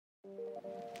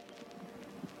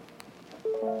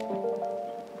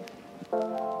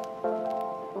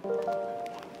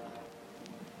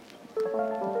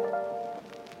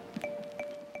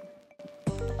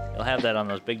have that on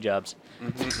those big jobs.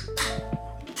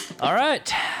 All right.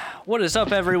 What is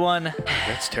up, everyone?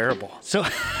 That's terrible. So,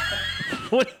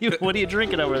 what are you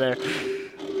drinking over there?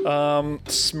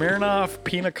 Smirnoff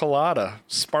Pina Colada,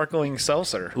 sparkling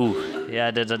seltzer. Ooh, yeah,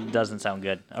 it doesn't sound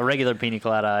good. A regular pina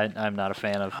colada, I'm not a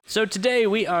fan of. So today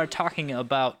we are talking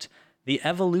about the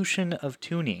evolution of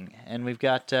tuning, and we've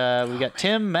got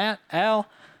Tim, Matt, Al,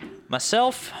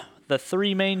 myself, the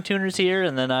three main tuners here,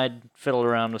 and then I'd fiddle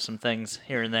around with some things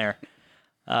here and there.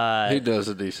 He does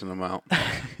a decent amount.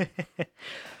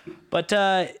 But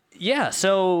yeah,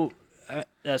 so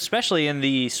especially in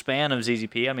the span of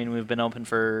ZZP, I mean, we've been open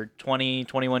for 20,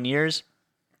 21 years.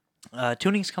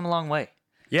 Tuning's come a long way.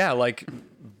 Yeah, like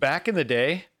back in the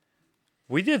day,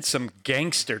 we did some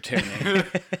gangster tuning.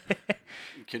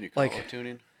 Can you call it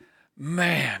tuning?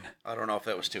 Man. I don't know if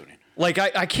that was tuning. Like,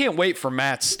 I can't wait for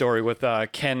Matt's story with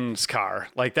Ken's car.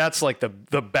 Like, that's like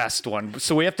the best one.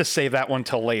 So we have to save that one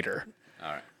till later.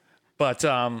 All right.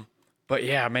 But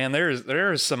yeah, man,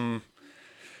 there's some...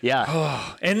 Yeah.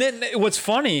 Oh. And then what's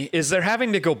funny is they're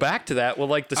having to go back to that with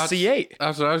like the C8.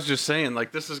 That's what I was just saying.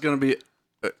 Like, this is going to be...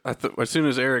 as soon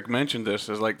as Eric mentioned this,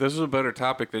 I was like, this is a better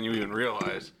topic than you even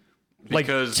realize.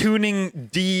 Because like tuning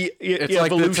it's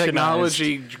like the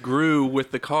technology grew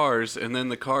with the cars, and then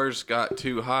the cars got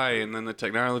too high, and then the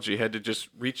technology had to just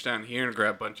reach down here and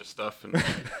grab a bunch of stuff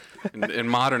and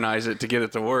modernize it to get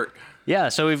it to work. Yeah,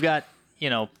 so we've got,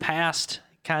 past,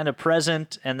 kind of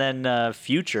present, and then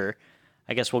future,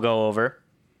 I guess we'll go over.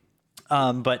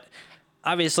 But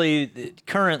obviously,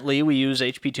 currently we use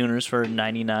HP tuners for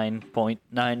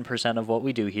 99.9% of what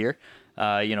we do here.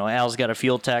 Al's got a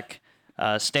Fuel Tech.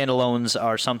 Standalones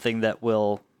are something that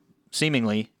will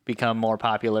seemingly become more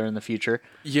popular in the future.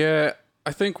 Yeah,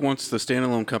 I think once the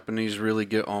standalone companies really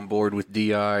get on board with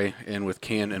DI and with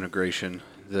CAN integration,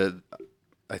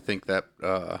 I think that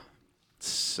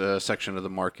section of the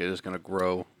market is going to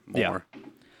grow more. Yeah.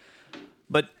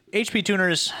 But HP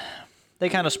tuners, they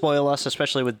kind of spoil us,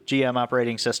 especially with GM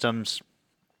operating systems.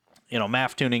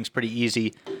 MAF tuning's pretty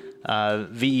easy.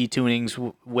 VE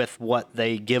tunings with what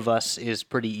they give us is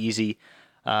pretty easy.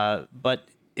 But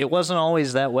it wasn't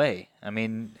always that way. I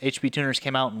mean, HP tuners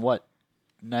came out in what,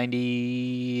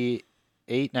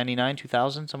 98, 99,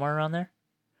 2000, somewhere around there?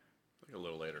 Like a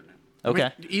little later now. Okay.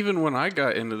 I mean, even when I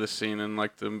got into the scene in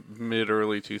like the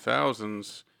mid-early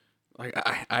 2000s, like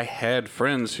I had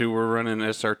friends who were running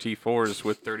SRT4s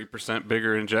with 30%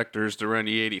 bigger injectors to run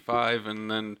E85, and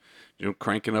then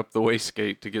cranking up the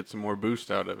wastegate to get some more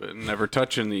boost out of it, and never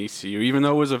touching the ECU, even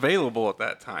though it was available at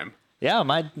that time. Yeah,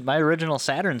 my original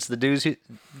Saturns, the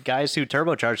guys who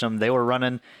turbocharged them, they were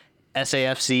running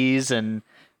SAFCs and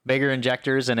bigger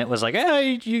injectors, and it was like,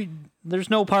 hey, there's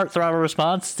no part throttle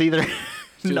response. It's either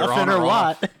nothing or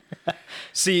what.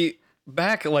 See,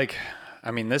 back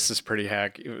this is pretty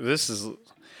hack. This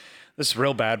is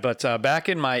real bad, but back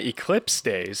in my Eclipse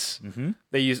days,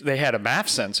 they had a MAF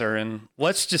sensor, and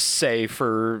let's just say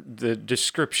for the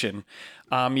description,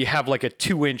 you have like a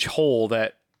 2-inch hole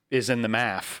that is in the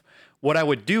MAF. What I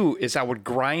would do is I would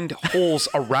grind holes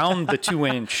around the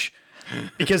 2-inch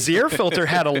because the air filter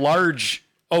had a large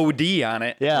OD on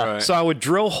it. Yeah. Right. So I would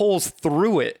drill holes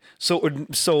through it so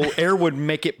air would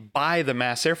make it by the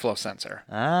mass airflow sensor.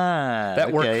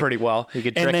 That worked pretty well. You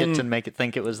could trick it to make it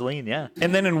think it was lean, yeah.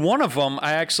 And then in one of them,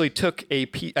 I actually took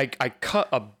I cut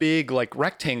a big like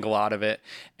rectangle out of it,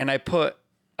 and I put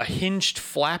a hinged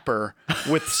flapper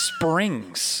with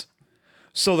springs.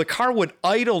 So the car would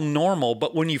idle normal,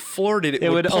 but when you floored it, it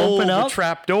would pull open up? the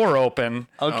trap door open.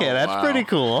 Okay, that's pretty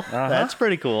cool. That's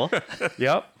pretty cool.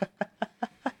 Yep.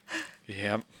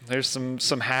 Yep. There's some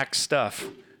hack stuff.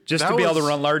 Just That to be able to was-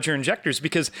 run larger injectors,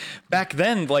 because back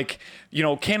then,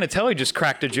 Canatelli just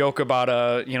cracked a joke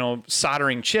about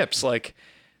soldering chips. Like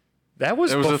that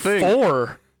was a thing.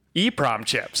 before EEPROM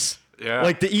chips. Yeah.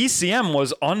 Like the ECM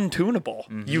was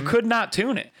untunable. You could not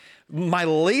tune it. My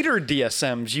later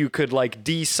DSMs, you could like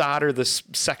desolder this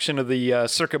section of the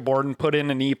circuit board and put in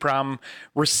an EEPROM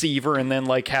receiver, and then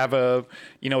like have a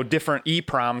different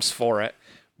EEPROMs for it.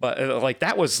 But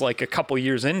that was like a couple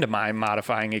years into my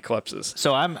modifying Eclipses.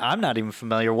 So I'm not even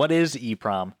familiar. What is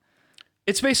EEPROM?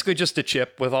 It's basically just a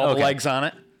chip with all the legs on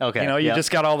it. Okay. You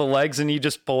just got all the legs and you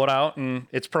just pull it out and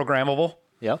it's programmable.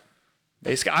 Yep.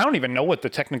 Basically, I don't even know what the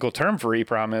technical term for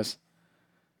EEPROM is.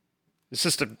 It's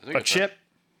just a chip.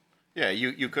 Yeah,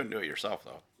 you couldn't do it yourself,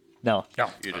 though. No.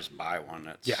 You just buy one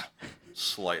that's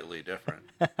slightly different.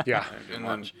 Yeah. And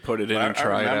then put it in and I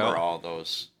try it remember out. all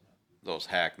those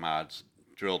hack mods,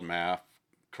 drilled MAF,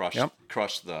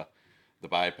 crushed the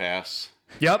bypass.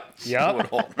 Yep.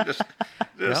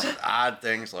 Just odd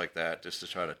things like that, just to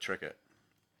try to trick it.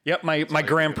 Yep, my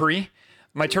Grand Prix.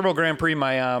 My Turbo Grand Prix,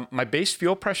 my base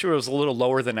fuel pressure was a little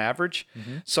lower than average.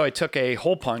 So I took a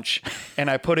hole punch and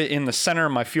I put it in the center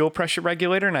of my fuel pressure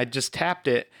regulator and I just tapped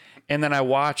it. And then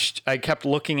I kept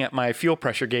looking at my fuel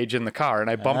pressure gauge in the car and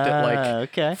I bumped it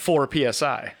like 4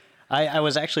 PSI. I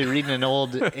was actually reading an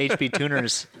old HP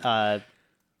Tuners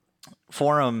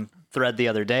forum thread the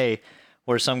other day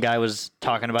where some guy was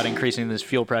talking about increasing his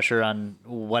fuel pressure on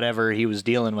whatever he was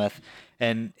dealing with.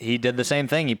 And he did the same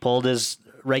thing. He pulled his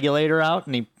regulator out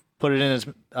and he put it in his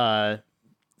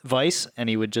vise and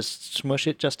he would just smush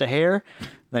it just a hair.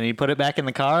 Then he'd put it back in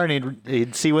the car and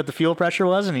he'd see what the fuel pressure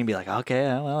was and he'd be like, okay,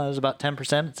 well, it was about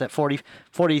 10%. It's at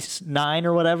 49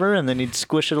 or whatever. And then he'd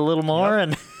squish it a little more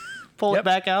and pull it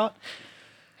back out.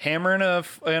 Hammer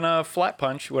and a flat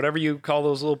punch, whatever you call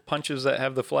those little punches that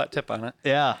have the flat tip on it.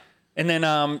 Yeah. And then,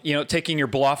 taking your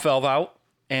blow-off valve out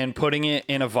and putting it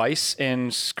in a vise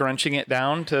and scrunching it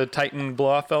down to tighten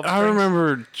blow-off valve springs. I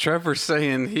remember Trevor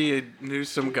saying he knew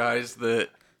some guys that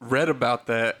read about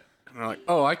that. And they're like,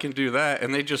 oh, I can do that.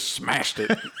 And they just smashed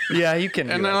it. Yeah, you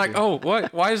can. And they're like, oh,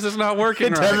 what? Why is this not working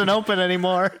It doesn't open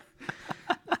anymore.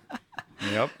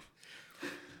 Yep.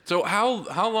 So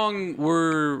how long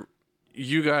were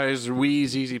you guys, we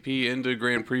ZZP, into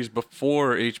Grand Prix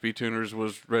before HP Tuners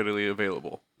was readily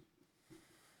available?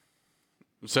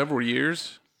 Several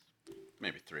years?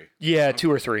 Maybe 3. Yeah,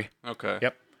 2 or 3. Okay.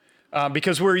 Yep.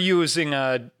 Because we're using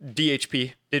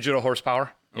DHP, digital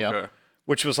horsepower. Okay.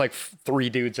 Which was like 3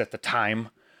 dudes at the time.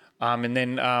 And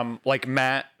then like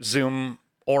Matt, Zoom,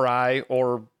 or I,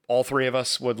 or all 3 of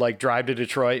us would like drive to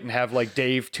Detroit and have like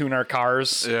Dave tune our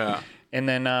cars. Yeah. And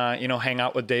then, hang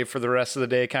out with Dave for the rest of the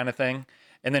day kind of thing.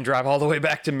 And then drive all the way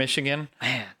back to Michigan.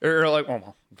 Man. Or like,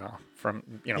 from,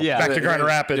 back to Grand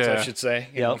Rapids, I should say.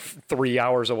 You know, 3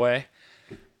 hours away.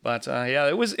 But,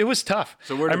 it was tough.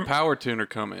 So where did Power Tuner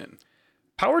come in?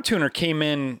 Power Tuner came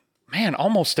in, man,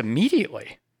 almost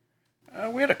immediately.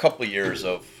 We had a couple of years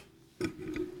of.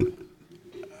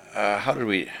 How did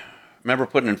we? Remember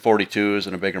putting in 42s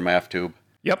and a bigger MAF tube?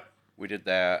 Yep. We did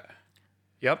that.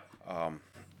 Yep.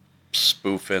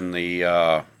 Spoofing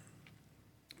the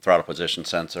throttle position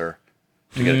sensor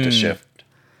to get it to shift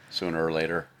sooner or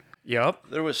later. Yep.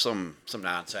 There was some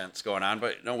nonsense going on,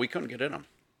 but no, we couldn't get in them.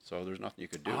 So there's nothing you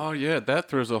could do. Oh, yeah. That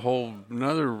throws a whole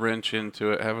another wrench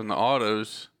into it, having the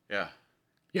autos. Yeah.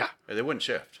 Yeah. They wouldn't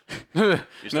shift. You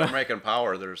start making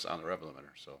power, there's on the rev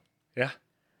limiter. So. Yeah.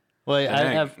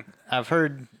 Well, I've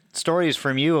heard stories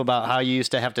from you about how you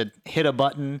used to have to hit a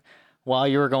button while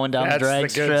you were going down the drag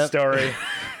That's the good story.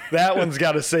 That one's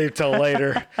got to save till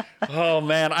later. Oh,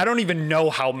 man. I don't even know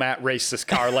how Matt raced this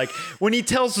car. Like, when he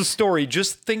tells the story,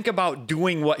 just think about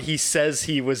doing what he says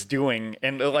he was doing.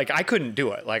 And, like, I couldn't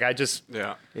do it. Like, I just...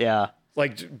 Yeah.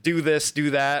 Like, do this, do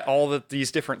that,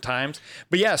 these different times.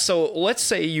 But, yeah, so let's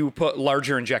say you put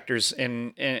larger injectors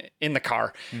in the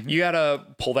car. Mm-hmm. You got to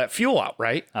pull that fuel out,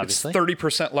 right? Obviously. It's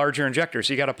 30% larger injectors.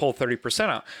 So you got to pull 30%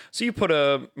 out. So you put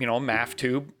a, MAF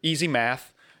tube, easy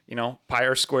math. Pi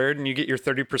r squared, and you get your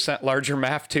 30% larger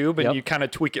MAF tube, and you kind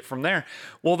of tweak it from there.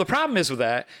 Well, the problem is with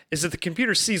that is that the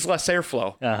computer sees less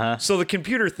airflow. Uh-huh. So the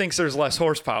computer thinks there's less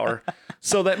horsepower.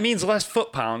 So that means less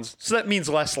foot-pounds. So that means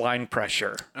less line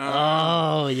pressure.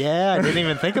 Oh, yeah. I didn't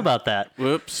even think about that.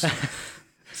 Whoops.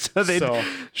 So they'd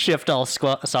shift all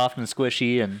soft and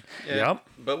squishy. And Yep.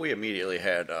 But we immediately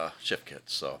had shift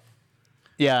kits, so.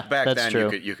 Yeah, Back that's then,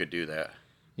 true. you could do that.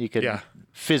 You could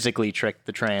physically trick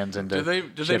the trans into.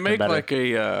 Do they make like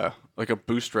a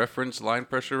boost reference line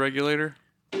pressure regulator?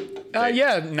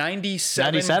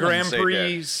 97 97. Grand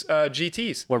Prix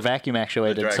GTs. Or vacuum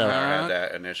actuated. Drag So car had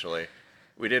that initially.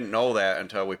 We didn't know that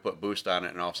until we put boost on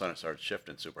it, and all of a sudden it started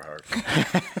shifting super hard.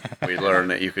 We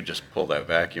learned that you could just pull that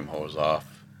vacuum hose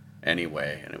off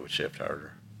anyway, and it would shift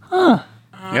harder. Yep.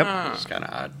 It's kind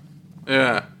of odd.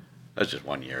 Yeah. That's just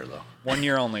 1 year though. 1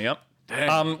 year only. Yep.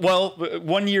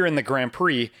 1 year in the Grand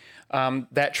Prix.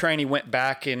 That tranny went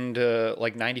back into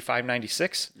like 95,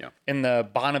 96. Yeah. In the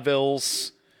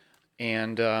Bonnevilles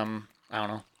and I don't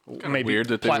know. Maybe Weird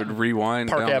that they would rewind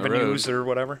Park down Avenues the road. or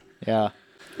whatever. yeah.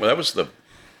 Well, that was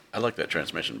I like that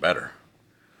transmission better.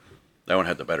 That one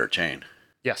had the better chain.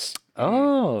 Yes.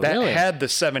 Oh, That really? had the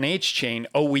 7H chain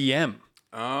OEM.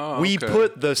 Oh, We okay.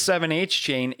 put the 7H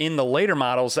chain in the later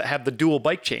models that have the dual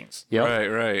bike chains. Yep.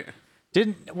 Right.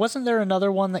 Wasn't there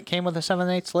another one that came with a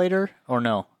 7/8 later, or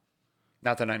no?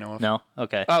 Not that I know of. No.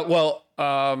 Okay.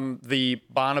 The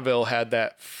Bonneville had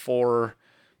that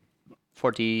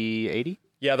 4080.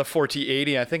 Yeah, the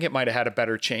 4080. I think it might have had a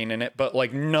better chain in it, but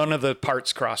like none of the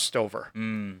parts crossed over.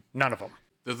 None of them.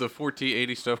 Does the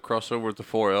 4T80 stuff cross over with the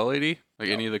 4L80? Like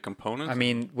any of the components? I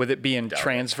mean, with it being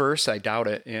transverse, I doubt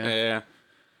it. Yeah. Yeah.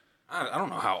 I don't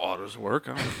know how autos work.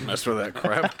 I don't mess with that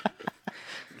crap.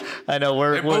 I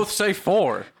know They both say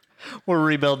 4. we're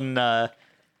rebuilding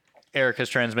Erica's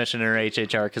transmission in her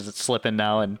HHR because it's slipping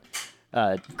now, and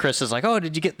Chris is like, "Oh,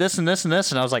 did you get this and this and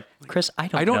this?" And I was like, "Chris, I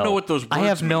don't know what those I words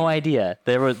have no mean." idea.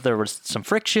 There was some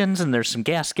frictions and there's some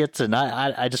gaskets, and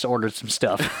I just ordered some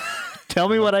stuff. Tell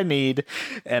me what I need,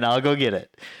 and I'll go get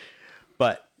it."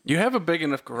 But You have a big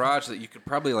enough garage that you could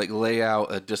probably like lay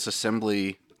out a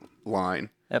disassembly line.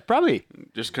 probably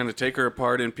Just kind of take her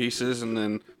apart in pieces and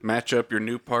then match up your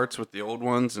new parts with the old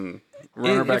ones and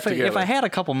run her back together. if I had a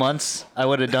couple months, I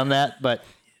would have done that. But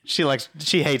she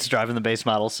hates driving the base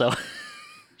model, so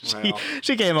Well.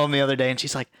 she came home the other day and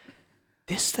she's like,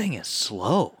 "This thing is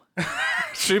slow."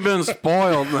 She's been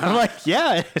spoiled I'm now. like,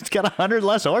 "Yeah, it's got 100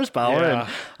 less horsepower Yeah. and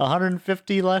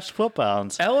 150 less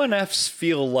foot-pounds." LNFs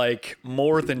feel like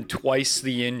more than twice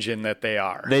the engine that they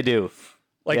are. They do.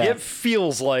 Like Yeah. it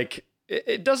feels like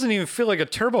it doesn't even feel like a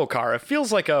turbo car. It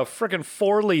feels like a freaking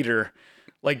 4-liter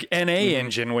like NA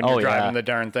engine when you're Oh, yeah. driving the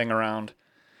darn thing around.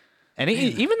 And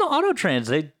even the auto trans,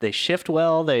 they shift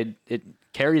well. It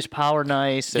carries power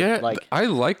nice. Yeah, Like I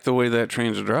like the way that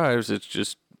train drives. It's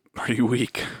just pretty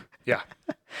weak. Yeah.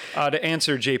 To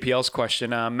answer JPL's question,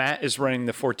 Matt is running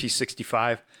the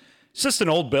 4T65. It's just an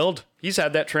old build. He's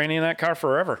had that training in that car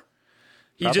forever.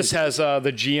 He just has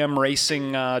the GM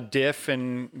Racing diff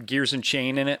and gears and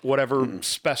chain in it, whatever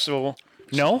special.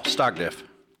 No? Stock diff.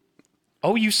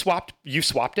 Oh, you swapped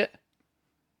it?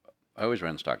 I always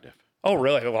ran stock diff. Oh,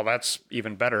 really? Well, that's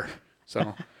even better.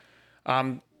 So,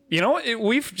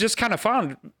 we've just kind of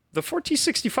found the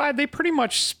 4T65, they pretty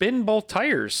much spin both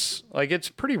tires. Like, it's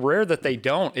pretty rare that they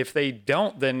don't. If they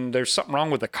don't, then there's something wrong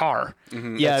with the car.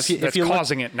 yeah, That's if you look,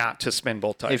 causing it not to spin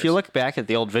both tires. if you look back at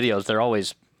the old videos, they're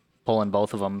always pulling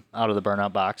both of them out of the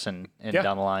burnout box and Yeah.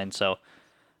 down the line. So,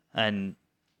 and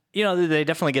they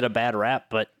definitely get a bad rap,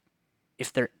 but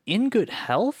if they're in good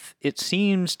health, it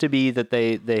seems to be that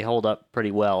they hold up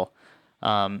pretty well.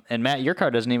 And Matt, your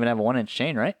car doesn't even have a 1-inch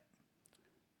chain, right?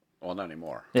 Well, not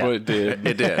anymore. Yeah. Well, it did.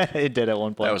 It did. It did at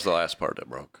one point. That was the last part that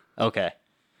broke. Okay.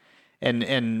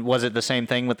 And was it the same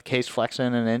thing with the case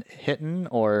flexing and it hitting,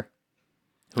 or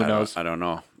who knows? I don't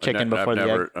know. Chicken before the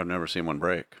egg? I've never seen one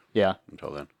break Yeah.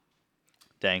 until then.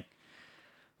 Dang.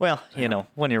 Well,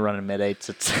 when you're running mid-eights,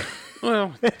 it's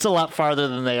Well, it's a lot farther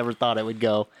than they ever thought it would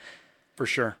go. For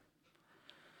sure.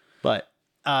 But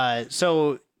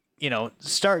so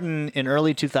starting in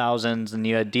early 2000s, and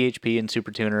you had DHP and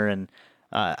Super Tuner, and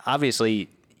obviously,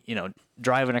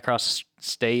 driving across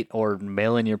state or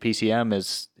mailing your PCM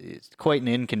is quite an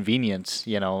inconvenience.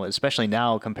 Especially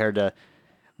now compared to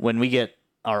when we get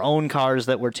our own cars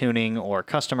that we're tuning or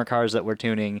customer cars that we're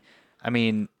tuning. I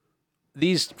mean,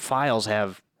 these files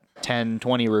have 10,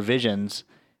 20 revisions.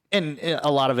 And a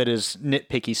lot of it is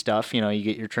nitpicky stuff. You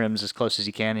get your trims as close as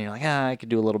you can, and you're like, I could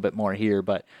do a little bit more here.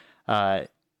 But that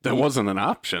wasn't an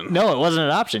option. no, it wasn't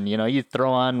an option. You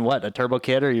throw on a turbo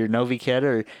kit or your Novi kit,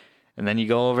 and then you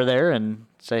go over there and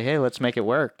say, hey, let's make it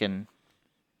work. And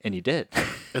you did.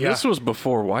 And Yeah. this was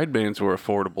before widebands were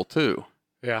affordable too.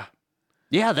 Yeah.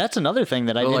 Yeah, that's another thing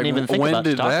that I didn't even think when about.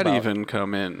 did to talk that about. even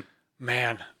come in?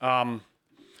 Man,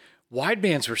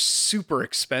 widebands were super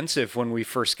expensive when we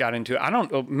first got into it. I don't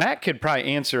know. Matt could probably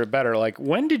answer it better. Like,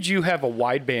 when did you have a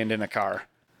wideband in a car?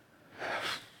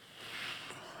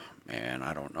 Man,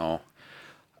 I don't know.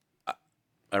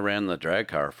 I ran the drag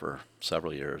car for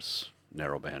several years,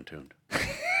 narrow band tuned.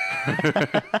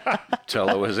 Till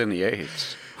it was in the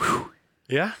 8s.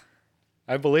 Yeah,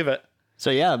 I believe it. So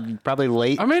yeah, probably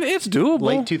late. I mean, it's doable.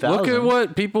 Late 2000. Look at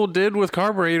what people did with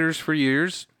carburetors for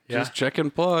years. Yeah. Just checking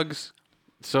plugs.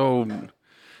 So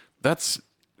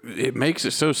it makes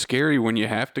it so scary when you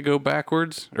have to go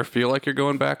backwards or feel like you're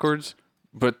going backwards.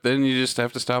 But then you just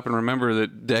have to stop and remember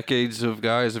that decades of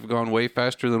guys have gone way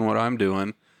faster than what I'm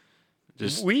doing.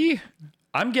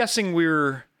 I'm guessing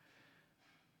we're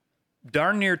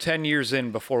darn near 10 years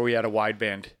in before we had a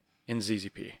wideband in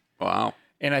ZZP. Wow.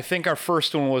 And I think our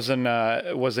first one was an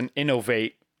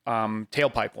Innovate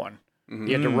tailpipe one.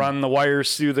 You had to run the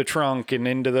wires through the trunk and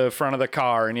into the front of the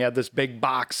car, and you had this big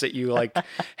box that you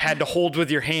had to hold with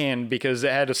your hand because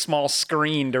it had a small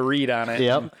screen to read on it.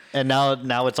 Yep. And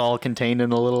now it's all contained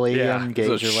in a little AM Yeah. It's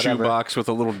gauge a or whatever. shoebox with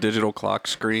a little digital clock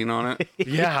screen on it.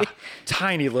 Yeah,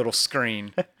 tiny little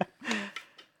screen.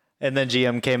 And then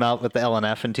GM came out with the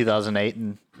LNF in 2008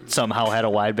 and somehow had a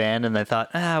wideband, and they thought,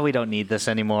 we don't need this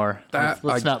anymore.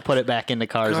 Let's not put it back into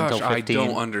cars until Gosh, 15. I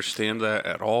don't understand that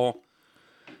at all.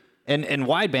 And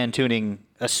wideband tuning,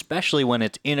 especially when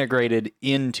it's integrated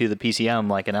into the PCM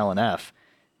like an LNF,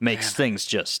 makes things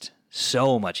just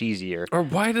so much easier. Or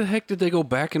why the heck did they go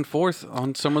back and forth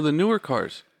on some of the newer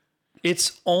cars?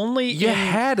 It's only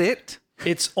Had it.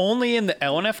 It's only in the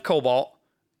LNF Cobalt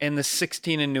and the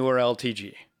 16 and newer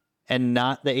LTG. And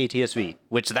not the ATS-V,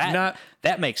 which that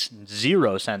makes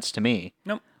zero sense to me.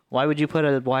 Nope. Why would you put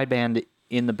a wideband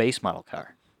in the base model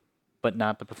car, but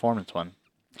not the performance one?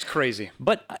 It's crazy.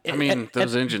 But I mean,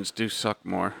 those engines do suck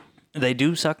more. they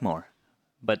do suck more,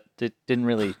 but it didn't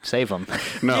really save them.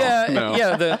 No, no.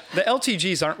 Yeah. The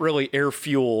LTGs aren't really air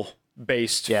fuel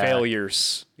based Yeah.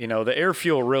 failures. You know, the air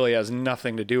fuel really has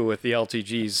nothing to do with the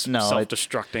LTGs No,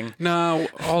 self-destructing. No,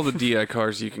 all the DI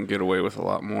cars you can get away with a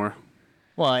lot more.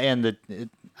 Well, and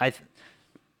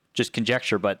just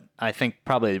conjecture, but I think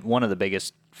probably one of the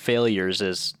biggest failures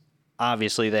is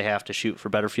obviously they have to shoot for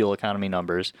better fuel economy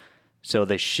numbers. So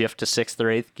they shift to 6th or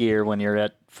 8th gear when you're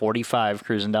at 45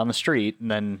 cruising down the street,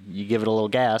 and then you give it a little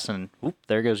gas, and whoop,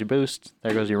 there goes your boost,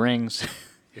 there goes your rings,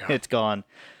 it's gone.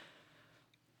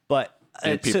 But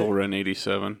And people run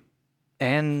 87.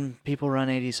 and people run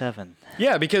 87.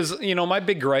 Yeah, because, you know, my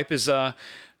big gripe is so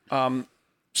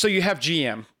you have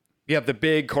GM. You have the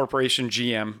big corporation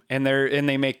GM, and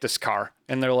they make this car,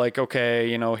 and they're like, okay,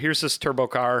 you know, here's this turbo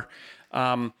car,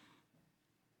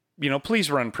 you know,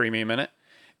 please run premium in it.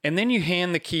 And then you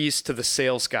hand the keys to the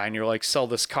sales guy, and you're like, sell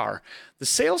this car. The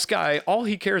sales guy, all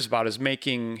he cares about is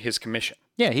making his commission.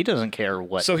 Yeah, he doesn't care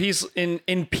what. So he's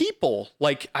in people,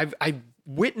 like I've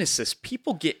witnessed this.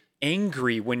 People get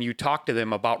angry when you talk to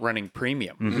them about running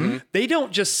premium. Mm-hmm. They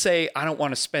don't just say, I don't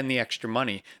want to spend the extra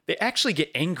money. They actually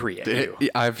get angry at you.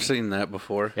 I've seen that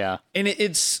before. yeah. And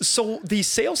it's so these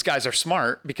sales guys are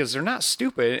smart because they're not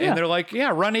stupid. Yeah. And they're like, yeah,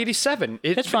 run 87.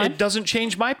 It's fine. It doesn't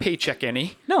change my paycheck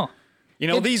any. No. You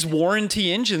know, these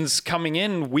warranty engines coming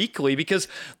in weekly because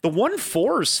the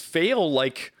 1.4s fail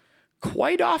like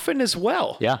quite often as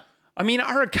well. Yeah. I mean,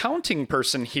 our accounting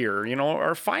person here, you know,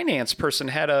 our finance person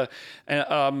had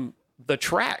the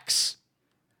Trax,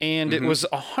 and it was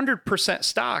 100%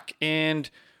 stock, and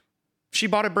she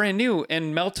bought it brand new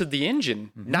and melted the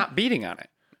engine, not beating on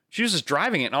it. She was just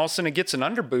driving it, and all of a sudden it gets an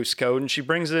underboost code, and she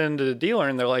brings it into the dealer,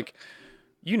 and they're like,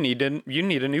 "You need a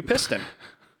new piston."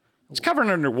 It's covered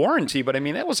under warranty, but I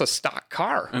mean, that was a stock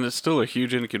car. And it's still a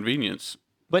huge inconvenience.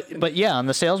 But yeah, on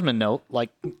the salesman note, like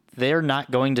they're not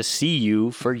going to see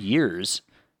you for years,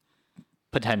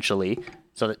 potentially.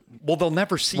 So that Well, they'll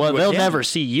never see you they'll again. never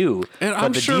see you, And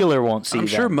but the dealer won't see I'm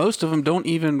them. sure most of them don't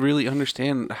even really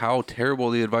understand how terrible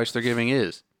the advice they're giving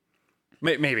is.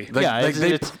 Maybe. Like, Yeah,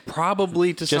 they it's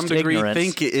probably to some just degree ignorance.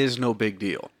 think it is no big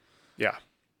deal. Yeah.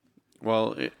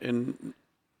 Well, in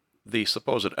the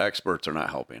supposed experts are not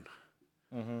helping.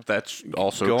 That's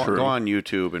also Go true. on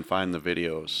YouTube and find the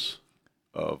videos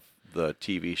of the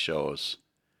TV shows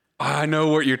I know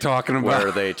what you're talking about.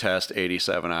 where they test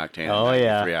 87 octane Oh, and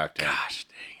yeah. 93 octane. Gosh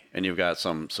dang. And you've got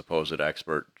some supposed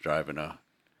expert driving a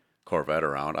Corvette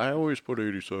around. I always put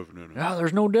 87 in it. Yeah,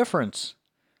 there's no difference.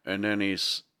 And then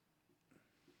he's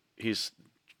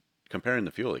comparing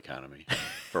the fuel economy,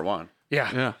 for one.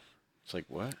 Yeah. Yeah. It's like,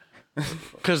 what?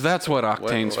 Because that's what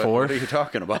octane's for. What are you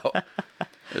talking about?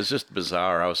 It's just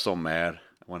bizarre. I was so mad.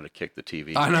 I wanted to kick the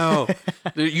TV. I know.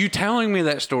 You telling me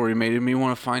that story made me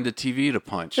want to find a TV to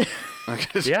punch.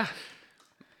 Yeah.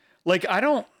 Like,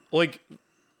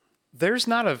 there's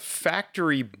not a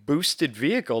factory boosted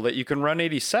vehicle that you can run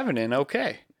 87 in.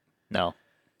 Okay. No.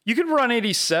 You can run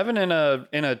 87 in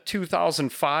a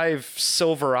 2005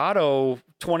 Silverado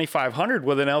 2500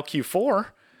 with an LQ4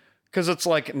 because it's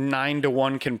like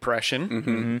 9-to-1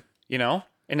 compression, you know,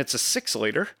 and it's a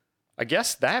 6-liter. I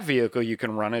guess that vehicle you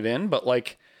can run it in, but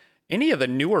like any of the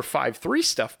newer 5.3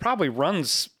 stuff probably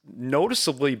runs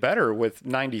noticeably better with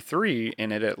 93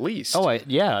 in it at least. Oh,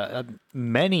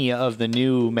 many of the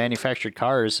new manufactured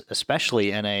cars, especially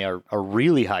NA, are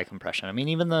really high compression. I mean,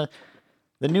 even the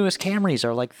newest Camrys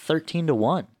are like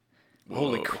 13-to-1.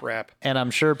 Holy crap. And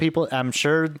I'm sure people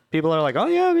are like, oh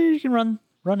yeah, you can run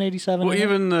 87. Well, in it."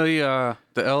 even the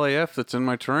LAF that's in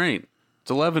my terrain, it's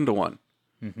 11-to-1.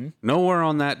 Nowhere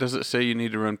on that does it say you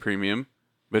need to run premium,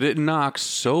 but it knocks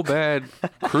so bad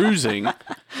cruising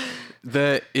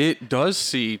that it does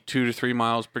see 2 to 3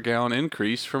 miles per gallon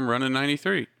increase from running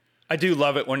 93. I do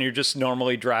love it when you're just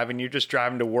normally driving. You're just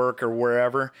driving to work or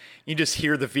wherever. You just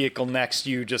hear the vehicle next to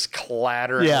you just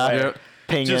clattering Yeah. away. Yep.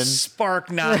 Pinging. Just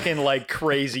spark knocking like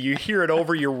crazy. You hear it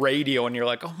over your radio and you're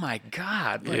like, oh my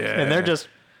God. Like, and they're just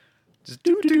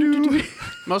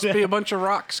Must be a bunch of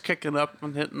rocks kicking up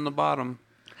and hitting the bottom.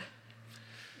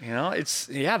 You know,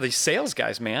 these sales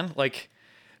guys, man. Like,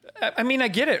 I mean, I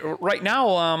get it. Right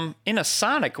now, in a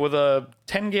Sonic with a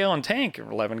 10-gallon tank or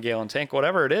 11-gallon tank,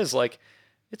 whatever it is, like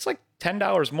it's like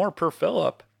 $10 more per fill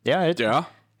up. Yeah,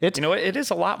 It is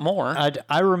a lot more.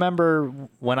 I remember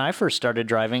when I first started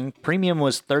driving, premium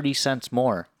was 30 cents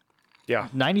more. Yeah.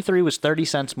 93 was 30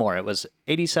 cents more. It was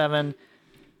 87,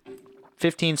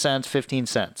 15 cents, 15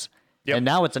 cents. Yep. And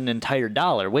now it's an entire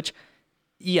dollar, which,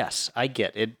 yes, I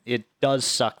get it. It does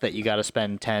suck that you got to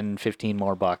spend 10, 15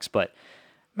 more bucks. But,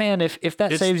 man, if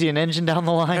that saves you an engine down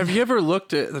the line. Have you ever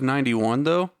looked at the 91,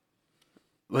 though?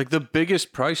 Like, the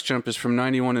biggest price jump is from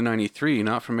 91 to 93,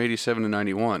 not from 87 to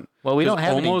 91. Well, we don't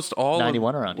have almost any all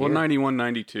 91 around here. Well, 91,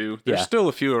 92. There's Yeah. still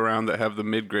a few around that have the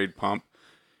mid-grade pump.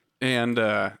 And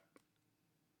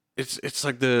it's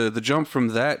like the jump from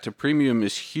that to premium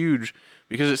is huge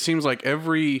because it seems like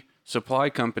every supply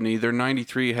company, their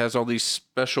 93 has all these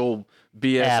special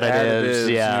BS additives,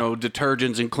 yeah.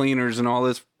 detergents and cleaners and all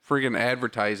this friggin'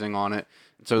 advertising on it.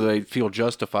 So they feel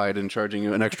justified in charging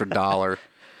you an extra $1.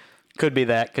 Could be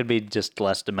that. Could be just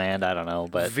less demand. I don't know.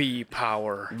 But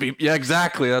V-Power. Yeah,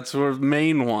 exactly. That's the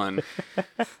main one.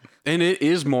 And it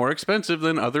is more expensive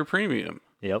than other premium.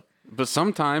 Yep. But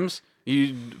sometimes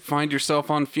you find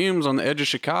yourself on fumes on the edge of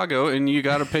Chicago and you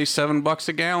got to pay $7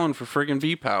 a gallon for friggin'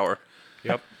 V-Power.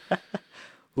 Yep.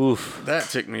 Oof. That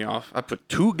ticked me off. I put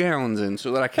 2 gallons in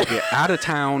so that I could get out of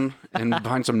town and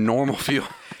find some normal fuel.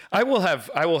 I will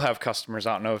have customers.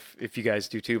 I don't know if you guys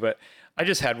do too, but I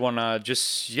just had one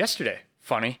just yesterday.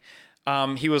 Funny.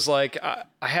 He was like,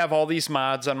 I have all these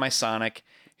mods on my Sonic.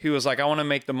 He was like, I want to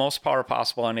make the most power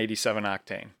possible on 87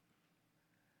 octane.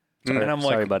 Sorry, And I'm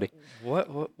sorry, like, buddy. What?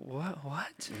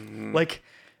 Like,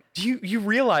 do you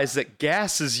realize that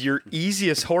gas is your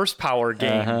easiest horsepower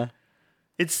gain? Uh-huh.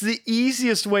 It's the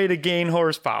easiest way to gain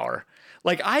horsepower.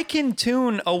 Like, I can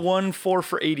tune a 1.4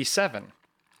 for 87.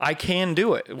 I can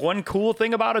do it. One cool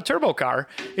thing about a turbo car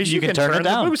is you can turn it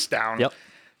down. the boost down. Yep.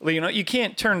 You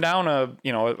can't turn down a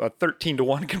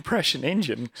 13-to-1 compression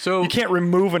engine. So- you can't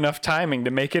remove enough timing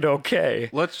to make it okay.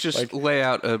 Let's just lay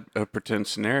out a pretend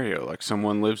scenario. Like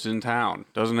someone lives in town,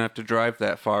 doesn't have to drive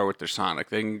that far with their Sonic.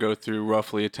 They can go through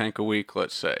roughly a tank a week,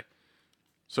 let's say.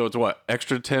 So it's what?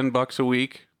 Extra $10 a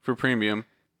week for premium,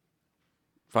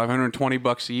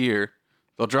 $520 a year.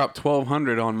 They'll drop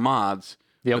 $1,200 on mods.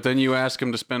 Yep. But then you ask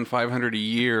them to spend $500 a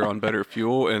year on better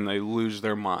fuel, and they lose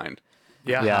their mind.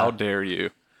 Yeah. Yeah. How dare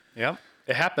you? Yep.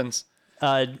 It happens.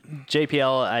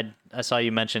 JPL, I saw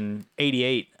you mention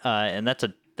 88, and that's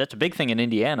a big thing in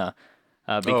Indiana.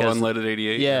 Because unleaded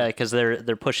 88? Yeah, because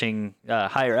they're pushing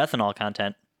higher ethanol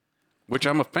content. Which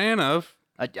I'm a fan of.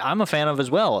 I'm a fan of as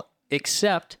well,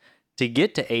 except to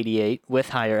get to 88 with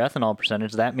higher ethanol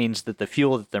percentage, that means that the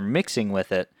fuel that they're mixing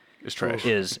with it It's trash.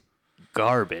 is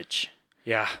garbage.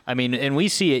 Yeah. I mean, and we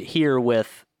see it here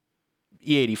with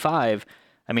E85.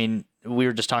 I mean, we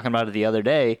were just talking about it the other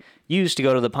day. You used to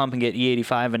go to the pump and get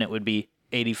E85 and it would be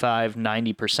 85,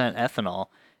 90% ethanol.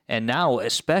 And now,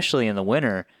 especially in the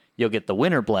winter, you'll get the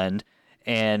winter blend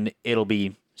and it'll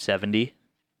be 70.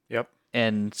 Yep.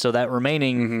 And so that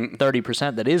remaining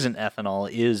 30% that isn't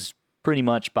ethanol is pretty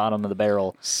much bottom of the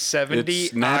barrel. 70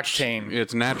 octane.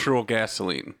 It's natural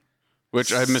gasoline,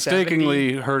 which I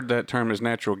mistakenly heard that term as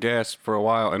natural gas for a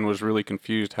while and was really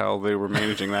confused how they were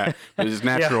managing that. It's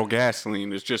natural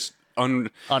gasoline. It's just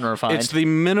Unrefined. It's the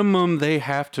minimum they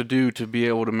have to do to be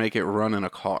able to make it run in a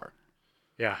car.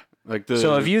 Yeah. Like the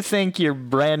So if you think your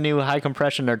brand new high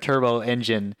compression or turbo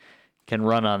engine can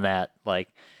run on that, like,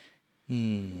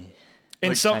 And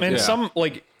Like, some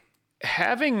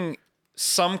having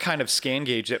some kind of scan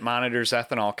gauge that monitors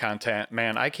ethanol content,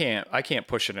 man, I can't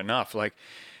push it enough. Like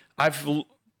I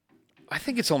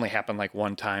think it's only happened like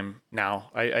one time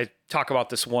now. I talk about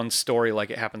this one story like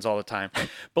it happens all the time.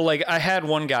 But like I had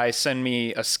one guy send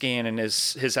me a scan and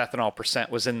his ethanol percent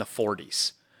was in the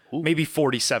 40s, maybe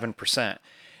 47%.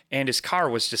 And his car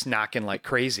was just knocking like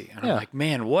crazy. And I'm like,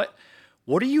 man, what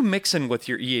are you mixing with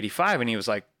your E85? And he was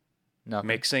like, nothing.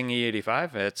 mixing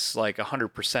E85, it's like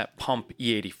 100% pump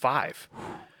E85.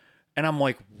 And I'm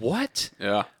like, what?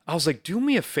 Yeah. I was like, do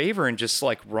me a favor and just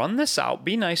like run this out,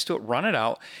 be nice to it, run it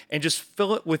out, and just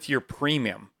fill it with your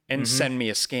premium and send me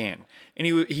a scan. And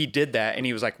he did that, and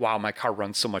he was like, wow, my car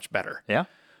runs so much better. Yeah.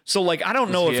 So like, I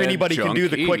don't know He if had anybody can do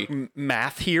the junk quick E.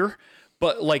 math here,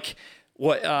 but like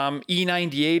what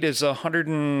E98 is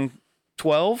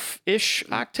 112-ish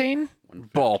octane.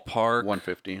 Ballpark.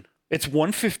 115. It's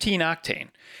 115 octane.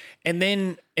 And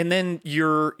then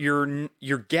your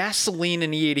gasoline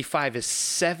in E85 is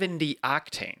 70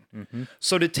 octane. Mm-hmm.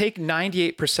 So to take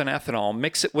 98% ethanol,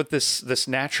 mix it with this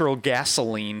natural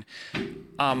gasoline,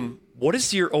 what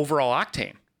is your overall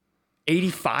octane?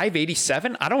 85,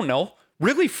 87. I don't know.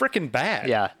 Really freaking bad.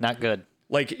 Yeah, not good.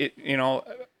 Like,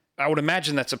 I would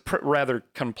imagine that's a rather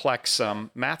complex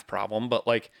math problem, but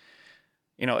like,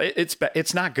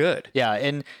 it's not good. Yeah,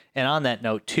 and on that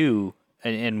note too,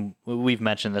 and we've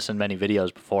mentioned this in many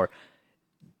videos before,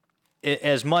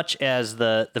 as much as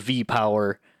the V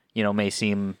power, may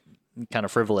seem kind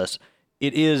of frivolous,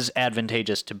 it is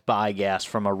advantageous to buy gas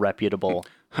from a reputable.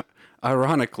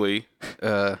 Ironically,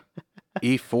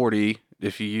 E40,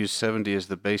 if you use 70 as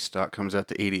the base stock, comes out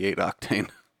to 88 octane.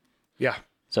 Yeah.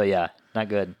 So yeah, not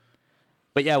good.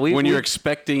 But yeah, when you're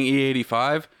expecting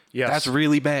E85, yes, that's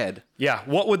really bad. Yeah.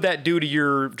 What would that do to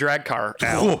your drag car,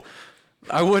 Al?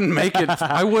 I wouldn't make it.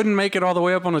 I wouldn't make it all the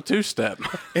way up on a two-step.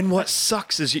 And what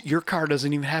sucks is your car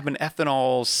doesn't even have an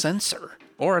ethanol sensor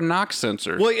Or a NOx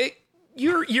sensor. Well,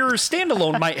 your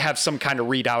standalone might have some kind of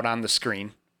readout on the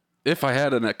screen. If I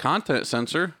had a content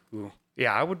sensor. Ooh.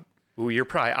 Yeah, I would. Ooh, you're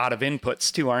probably out of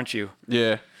inputs too, aren't you?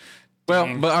 Yeah.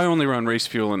 Well, but I only run race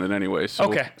fuel in it anyway. So,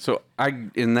 okay. So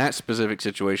in that specific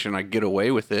situation, I get away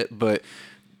with it. But,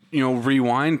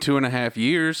 rewind 2.5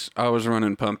 years, I was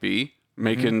running Pump E,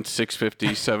 making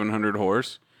 650, 700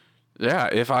 horse. Yeah,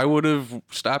 if I would have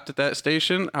stopped at that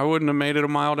station, I wouldn't have made it a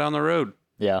mile down the road.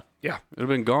 Yeah. Yeah. It would have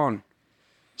been gone.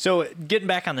 So getting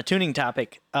back on the tuning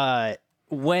topic,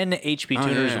 when HP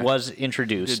Tuners was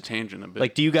introduced, Did tangent a bit.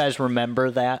 like, do you guys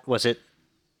remember that? Was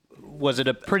it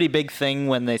a pretty big thing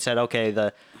when they said, okay,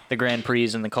 the Grand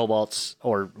Prix and the Cobalts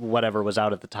or whatever was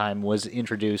out at the time was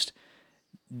introduced?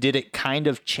 Did it kind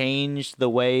of change the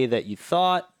way that you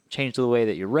thought, change the way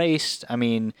that you raced? I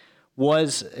mean,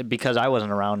 because I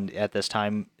wasn't around at this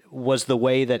time, was the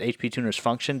way that HP Tuners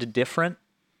functioned different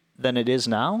than it is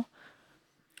now?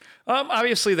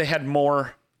 Obviously, they have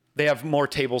more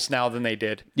tables now than they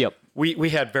did. Yep. We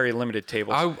had very limited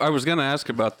tables. I was going to ask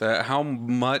about that. How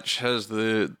much has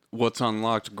what's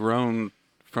unlocked grown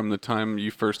from the time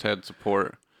you first had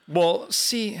support? Well,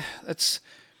 see,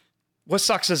 what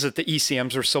sucks is that the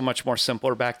ECMs were so much more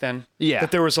simpler back then. Yeah.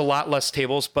 That there was a lot less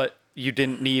tables, but you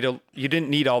didn't need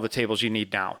all the tables you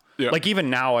need now. Yeah. Like even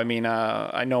now, I mean,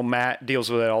 I know Matt deals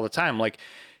with it all the time. Like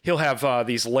he'll have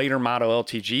these later model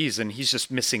LTGs and he's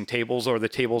just missing tables, or the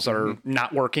tables are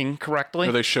not working correctly.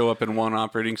 Or they show up in one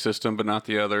operating system but not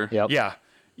the other. Yep. Yeah.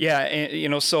 Yeah.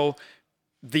 And, so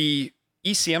the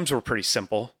ECMs were pretty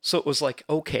simple. So it was like,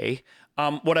 okay.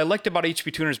 What I liked about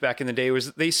HP Tuners back in the day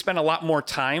was they spent a lot more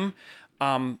time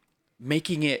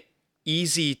making it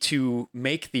easy to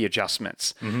make the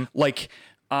adjustments. Like,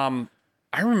 I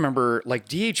remember like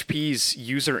DHP's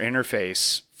user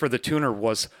interface for the tuner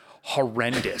was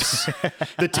horrendous.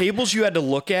 The tables you had to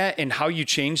look at and how you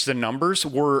changed the numbers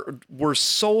were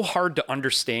so hard to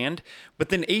understand. But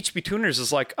then HP Tuners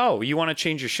is like, oh, you want to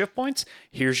change your shift points?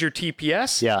 Here's your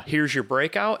TPS. Yeah. Here's your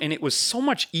breakout. And it was so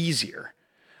much easier.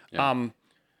 Yeah.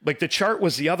 Like the chart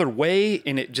was the other way,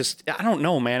 and it just, I don't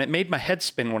know, man. It made my head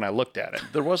spin when I looked at it.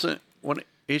 There wasn't, when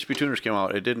HP Tuners came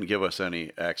out, it didn't give us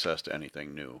any access to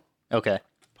anything new. Okay.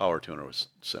 Power Tuner was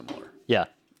similar. Yeah.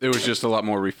 It was just a lot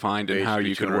more refined in how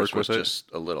you could work with it.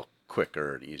 Just a little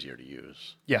quicker and easier to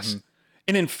use. Yes.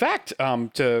 And in fact,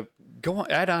 to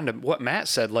add on to what Matt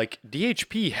said, like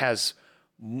DHP has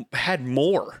had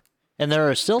more. And there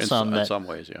are still In some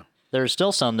ways, yeah. There are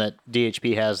still some that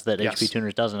DHP has that Yes. HP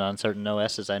Tuners doesn't on certain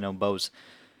OSs. I know Bo's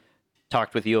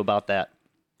talked with you about that.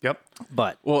 Yep.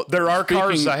 But Well, There are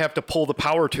cars I have to pull the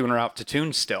power tuner out to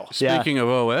tune still. Speaking of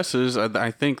OSs,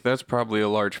 I think that's probably a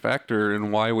large factor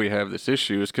in why we have this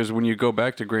issue, is because when you go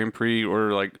back to Grand Prix,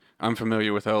 or like I'm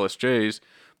familiar with LSJs,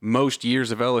 most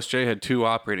years of LSJ had 2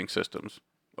 operating systems.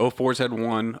 04s had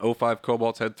 1, 05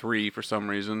 Cobalts had 3 for some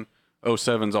reason,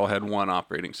 07s all had 1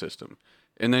 operating system.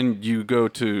 And then you go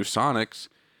to Sonics,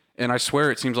 and I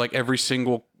swear it seems like every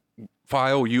single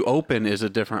file you open is a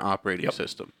different operating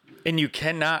system. And you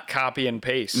cannot copy and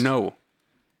paste. No,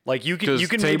 Like you because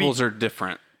can tables maybe, are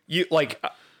different.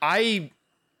 I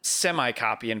semi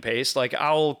copy and paste. Like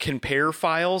I'll compare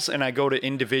files and I go to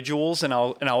individuals and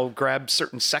I'll grab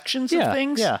certain sections of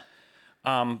things. Yeah.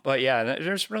 But yeah,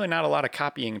 there's really not a lot of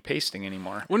copying and pasting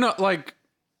anymore. Well, not like,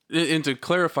 and to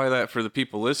clarify that for the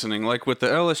people listening, like with the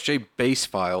LSJ base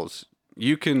files,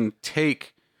 you can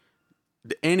take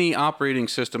any operating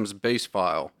system's base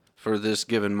file for this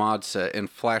given mod set and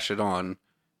flash it on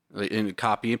and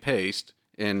copy and paste,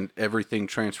 and everything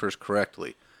transfers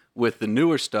correctly. With the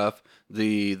newer stuff,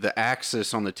 the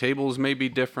axis on the tables may be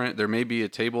different. There may be a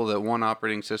table that one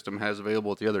operating system has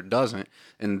available that the other doesn't,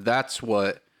 and that's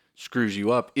what screws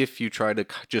you up if you try to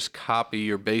just copy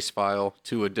your base file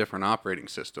to a different operating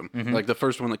system. Like the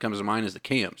first one that comes to mind is the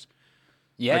cams.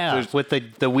 Yeah. there's- With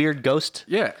the weird ghost.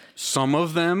 Yeah, some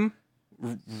of them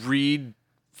read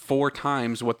 4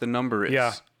 times what the number is.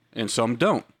 Yeah. And some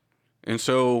don't. And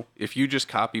so if you just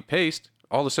copy paste,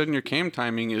 all of a sudden your cam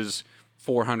timing is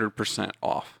 400%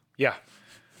 off. Yeah.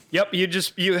 Yep.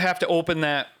 You have to open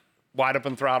that wide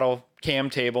open throttle cam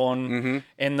table and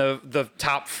the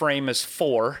top frame is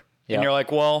 4. Yep. And you're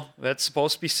like, well, that's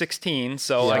supposed to be 16.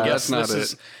 So I guess that's this not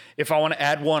is, it. if I want to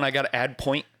add 1, I got to add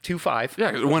 0.25.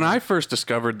 Yeah, when I first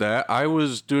discovered that, I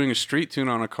was doing a street tune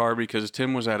on a car because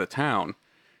Tim was out of town,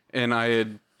 and I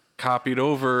had copied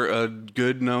over a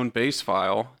good known base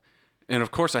file, and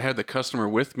of course I had the customer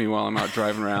with me while I'm out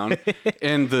driving around,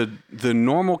 and the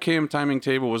normal cam timing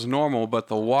table was normal, but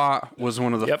the watt was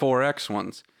one of the 4X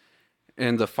ones,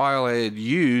 and the file I had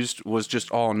used was just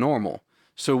all normal.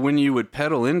 So when you would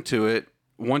pedal into it,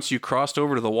 once you crossed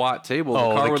over to the watt table, the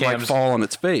car would like fall on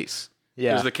its face.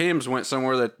 Yeah. Because the cams went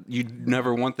somewhere that you'd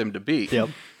never want them to be. Yep.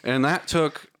 And that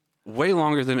took way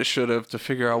longer than it should have to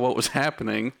figure out what was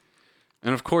happening.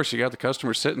 And of course, you got the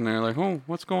customer sitting there like, oh,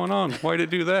 what's going on? Why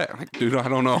did it do that? I'm like, dude, I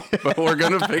don't know, but we're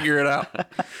going to figure it out.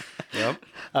 Yep.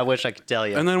 I wish I could tell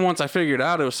you. And then once I figured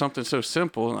out it was something so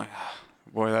simple, like,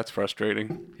 boy, that's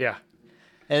frustrating. Yeah.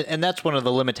 And that's one of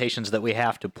the limitations that we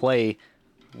have to play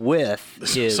with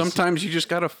is Sometimes you just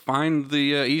got to find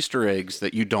the Easter eggs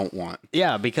that you don't want.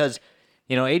 yeah, because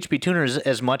HP tuners,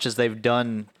 as much as they've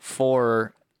done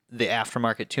for the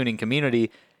aftermarket tuning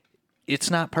community, it's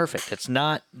not perfect. It's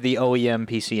not the OEM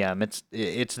PCM.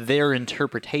 It's their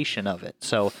interpretation of it.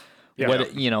 So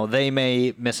they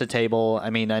may miss a table.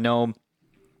 I mean, I know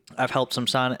I've helped some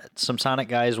Sonic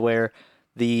guys where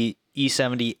the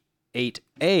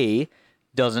E78A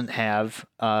doesn't have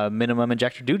a minimum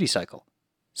injector duty cycle.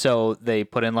 So they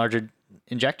put in larger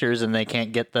injectors and they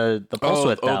can't get the pulse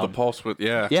width down. Oh, the pulse width,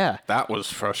 yeah. Yeah. That was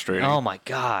frustrating. Oh my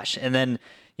gosh. And then,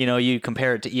 you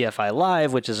compare it to EFI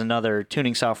Live, which is another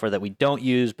tuning software that we don't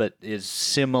use but is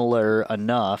similar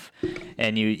enough.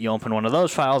 And you open one of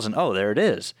those files and there it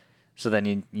is. So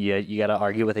then you got to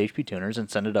argue with HP tuners and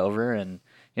send it over and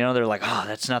they're like, "Oh,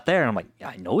 that's not there." And I'm like, "Yeah,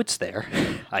 I know it's there.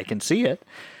 I can see it."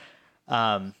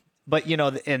 But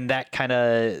and that kind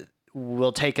of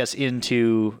will take us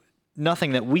into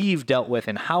nothing that we've dealt with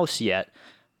in house yet,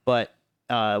 but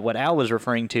what Al was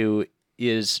referring to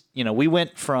is, we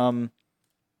went from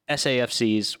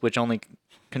SAFCs, which only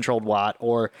controlled watt,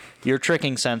 or you're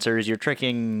tricking sensors, you're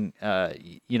tricking,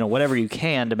 whatever you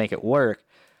can to make it work.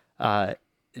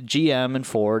 GM and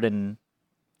Ford and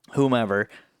whomever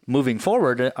moving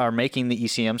forward are making the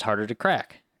ECMs harder to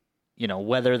crack.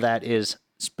 Whether that is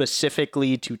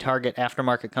specifically to target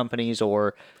aftermarket companies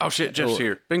or Oh shit, Jeff's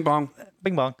here. Bing bong.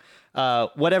 bing bong,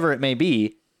 whatever it may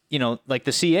be, like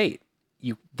the C8,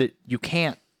 you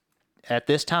can't at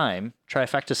this time.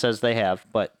 Trifecta says they have,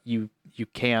 but you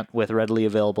can't with readily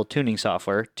available tuning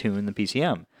software tune the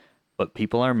PCM. But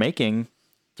people are making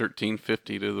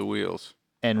 1350 to the wheels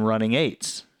and running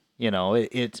 8s.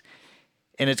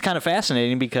 It's kind of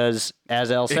fascinating because,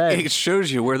 as Al said, It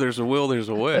shows you where there's a will, there's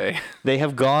a way. they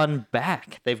have gone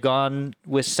back. They've gone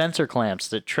with sensor clamps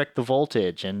that trick the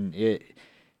voltage, and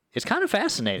it's kind of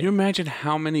fascinating. You imagine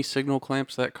how many signal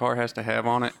clamps that car has to have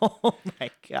on it? Oh my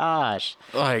gosh.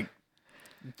 Like,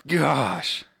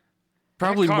 gosh.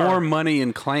 Probably car- more money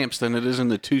in clamps than it is in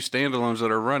the 2 standalones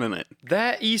that are running it.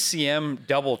 That ECM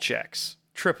double checks,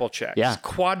 triple checks, Yeah.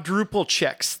 quadruple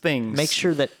checks things. Make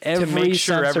sure that to every make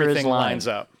sure sensor everything is lined. lines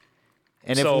up.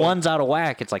 And So- if one's out of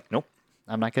whack, it's like, nope,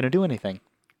 I'm not going to do anything.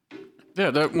 Yeah,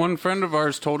 that one friend of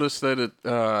ours told us that it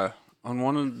on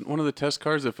one of the test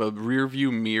cars, if a rear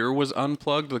view mirror was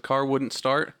unplugged, the car wouldn't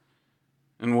start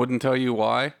and wouldn't tell you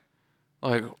why.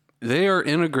 Like, they are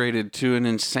integrated to an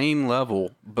insane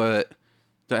level, but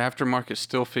the aftermarket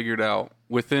still figured out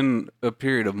within a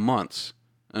period of months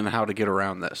and how to get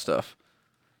around that stuff.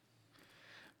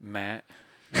 Matt.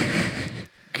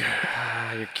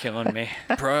 You're killing me.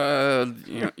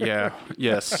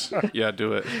 Yes. Yeah,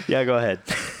 do it. Yeah, go ahead.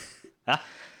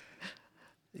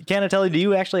 Canatelli, do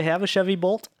you actually have a Chevy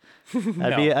Bolt?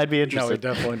 I'd be interested. No, it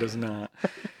definitely does not.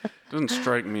 Doesn't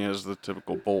strike me as the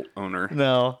typical Bolt owner.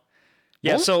 No.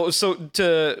 Yeah, so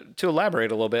to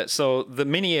elaborate a little bit, so the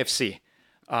Mini AFC,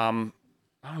 I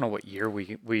don't know what year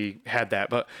we had that,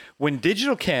 but when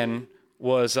Digital Ken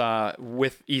was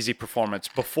with Easy Performance,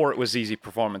 before it was Easy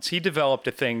Performance, he developed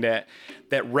a thing that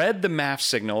read the MAF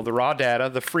signal, the raw data,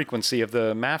 the frequency of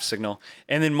the MAF signal,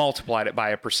 and then multiplied it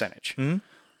by a percentage. Mm-hmm.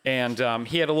 And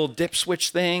he had a little dip switch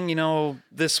thing,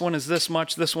 this one is this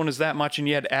much, this one is that much, and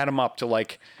you had to add them up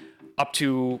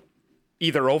to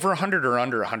either over 100 or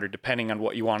under 100, depending on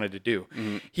what you wanted to do.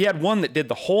 Mm-hmm. He had one that did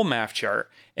the whole MAF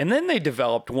chart, and then they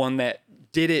developed one that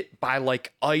did it by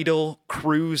idle,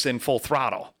 cruise, and full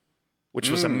throttle. which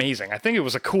was amazing. I think it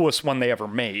was the coolest one they ever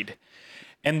made.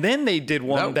 And then they did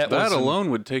one that was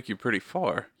alone would take you pretty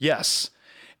far. Yes.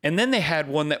 And then they had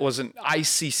one that was an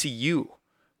ICCU,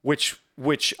 which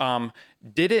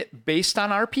did it based on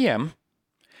RPM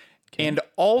and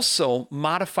also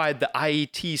modified the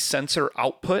IET sensor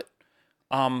output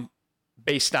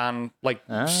based on like,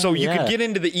 so you could get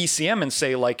into the ECM and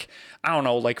say like, I don't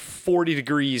know, like 40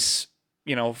 degrees,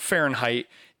 Fahrenheit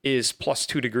is plus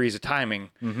 2 degrees of timing.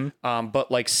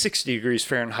 But like 60 degrees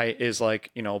Fahrenheit is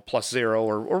like, plus 0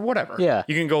 or whatever. Yeah.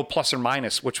 You can go plus or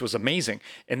minus, which was amazing.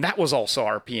 And that was also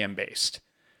RPM based.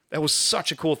 That was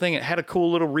such a cool thing. It had a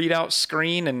cool little readout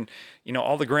screen and,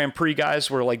 all the Grand Prix guys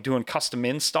were like doing custom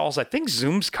installs. I think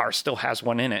Zoom's car still has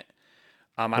one in it.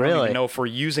 I don't even know if we're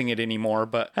using it anymore,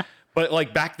 but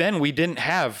like back then we didn't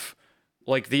have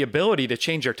like the ability to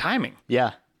change our timing.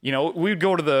 Yeah. We'd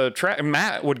go to the track.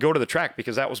 Matt would go to the track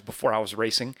because that was before I was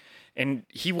racing, and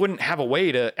he wouldn't have a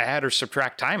way to add or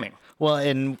subtract timing. Well,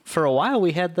 and for a while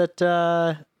we had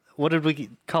that, what did we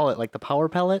call it? Like the power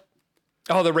pellet?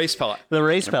 Oh, the race pellet. The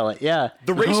race pellet, yeah.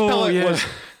 The race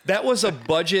pellet was a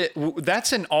budget.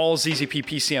 That's in all ZZP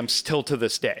PCM still to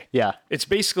this day. Yeah. It's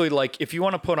basically like if you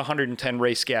want to put 110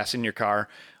 race gas in your car,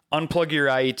 unplug your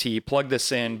IET, plug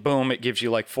this in, boom, it gives you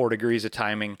like 4 degrees of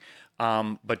timing.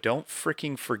 But don't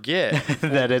freaking forget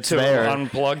that it's to there.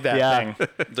 Unplug that thing.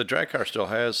 The drag car still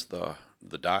has the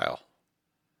dial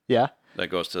Yeah. that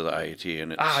goes to the IET,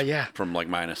 and it's from like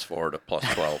 -4 to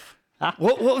 +12.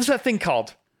 What was that thing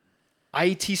called?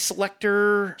 IET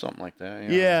selector? Something like that.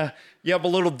 Yeah. You have a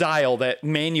little dial that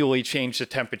manually changed the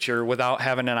temperature without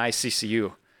having an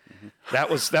ICCU. That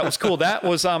was cool. That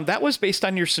was based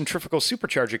on your centrifugal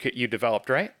supercharger kit you developed,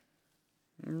 right?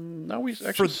 No, we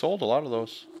actually sold a lot of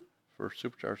those for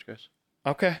supercharged guys.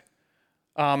 Okay.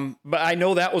 But I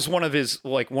know that was one of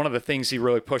the things he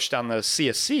really pushed on the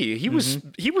CSC.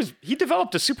 He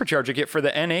developed a supercharger kit for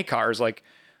the NA cars. Like,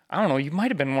 I don't know, you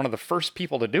might have been one of the first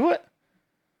people to do it.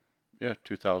 Yeah,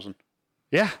 2000.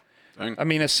 Yeah. Dang. I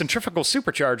mean, a centrifugal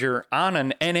supercharger on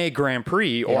an NA Grand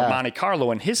Prix or Monte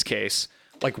Carlo in his case,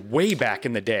 like way back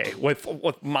in the day with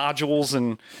modules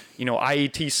and,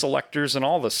 IET selectors and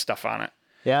all this stuff on it.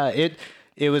 Yeah,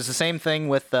 it was the same thing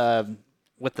with the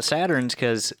Saturns,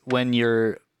 because when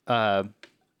your coolant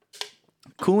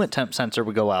temp sensor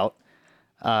would go out,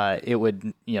 it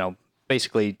would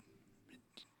basically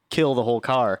kill the whole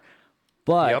car.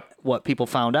 But what people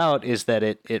found out is that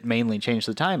it mainly changed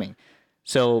the timing.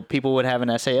 So people would have an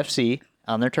SAFC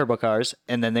on their turbo cars,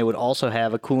 and then they would also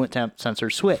have a coolant temp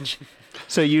sensor switch.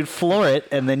 So you'd floor it,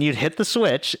 and then you'd hit the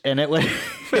switch, and it would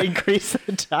increase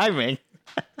the timing.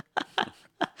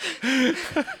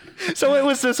 So it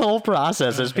was this whole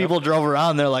process as people drove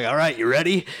around. They're like, all right, you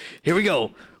ready? Here we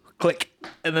go. Click.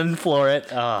 And then floor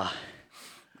it.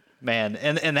 Man.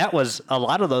 And that was, a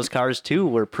lot of those cars too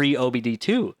were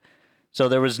pre-OBD2. So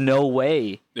there was no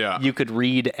way you could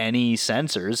read any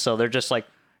sensors. So they're just like,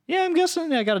 yeah, I'm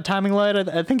guessing I got a timing light.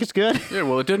 I think it's good. Yeah,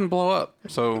 well, it didn't blow up.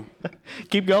 So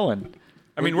keep going.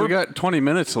 I mean, we got 20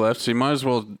 minutes left, so you might as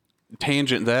well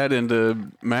tangent that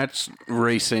into match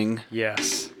racing.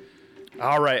 Yes.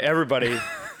 All right, everybody.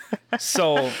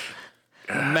 So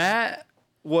Matt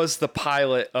was the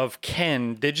pilot of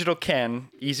Digital Ken,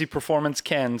 Easy Performance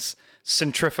Ken's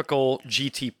centrifugal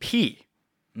GTP.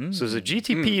 So as a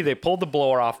GTP, they pulled the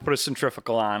blower off, put a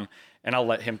centrifugal on, and I'll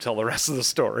let him tell the rest of the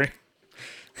story.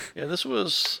 Yeah, this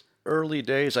was early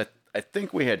days. I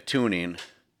think we had tuning.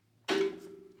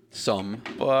 Some.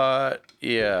 But,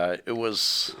 yeah, it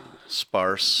was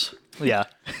sparse. Yeah.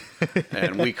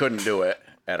 And we couldn't do it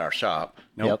at our shop.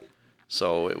 Nope. Yep.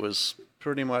 So it was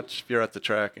pretty much, if you're at the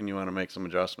track and you want to make some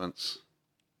adjustments,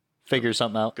 Figure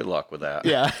something out. good luck with that.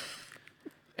 Yeah.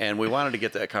 And we wanted to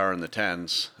get that car in the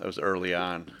 10s. That was early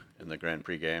on in the Grand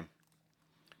Prix game.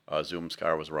 Zoom's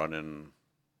car was running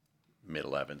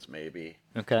mid-11s maybe.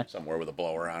 Okay. Somewhere with a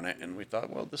blower on it. And we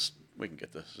thought, well, we can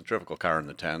get the centrifugal car in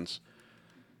the 10s.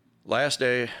 Last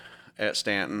day at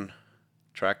Stanton,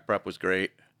 track prep was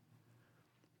great.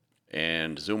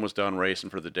 And Zoom was done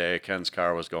racing for the day. Ken's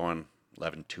car was going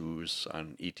 11.2s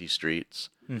on ET streets.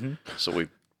 Mm-hmm. So we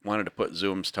wanted to put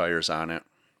Zoom's tires on it.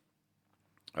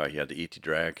 He had the ET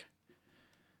drag.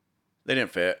 They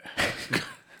didn't fit.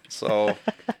 So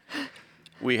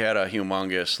we had a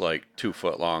humongous,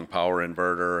 2-foot-long power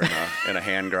inverter and a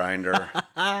hand grinder.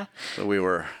 So we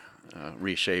were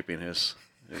reshaping his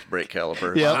brake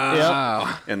calipers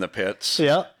in the pits.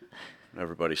 Yep.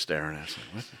 Everybody's staring at us.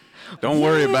 What? Don't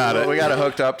worry about it. We got it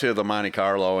hooked up to the Monte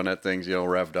Carlo, and that thing's,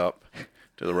 revved up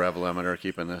to the rev limiter,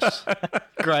 keeping this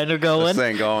Grinder going.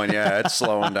 thing going. Yeah, it's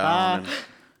slowing down.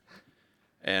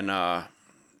 And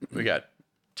we got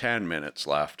 10 minutes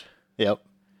left. Yep.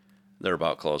 They're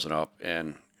about closing up,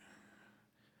 and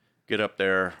get up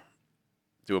there,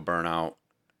 do a burnout,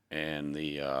 and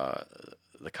the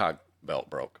cog belt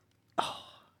broke.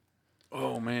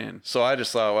 Oh man. So I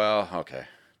just thought, well, okay,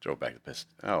 drove back to the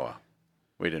piston. Oh well,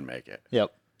 we didn't make it.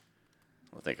 Yep.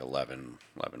 I think 11-1.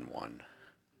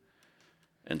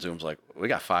 And Zoom's like, we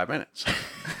got 5 minutes.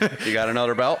 You got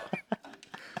another belt?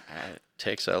 It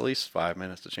takes at least 5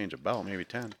 minutes to change a belt, maybe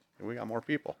 10. We got more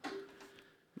people.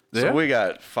 Yeah. So we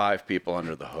got 5 people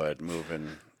under the hood moving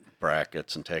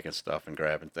brackets and taking stuff and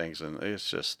grabbing things. And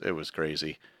it was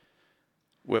crazy.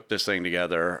 Whipped this thing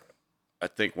together. I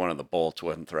think one of the bolts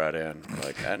wasn't thread in.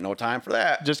 Like, I had no time for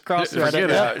that. Just cross-thread Forget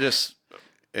it. it.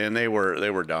 And they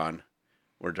were done.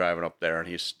 We're driving up there, and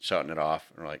he's shutting it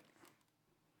off. And we're like,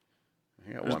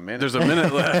 you got 1 minute. There's a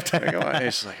minute left.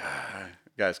 He's like,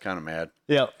 guy's kind of mad.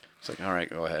 Yep. It's like, all right,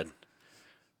 go ahead.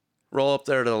 Roll up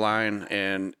there to the line,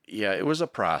 and yeah, it was a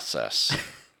process.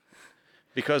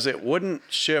 Because it wouldn't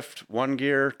shift one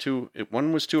gear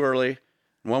one was too early,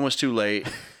 one was too late.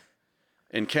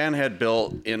 And Ken had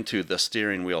built into the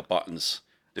steering wheel buttons,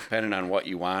 depending on what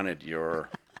you wanted your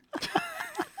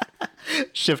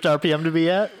Shift RPM to be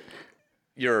at?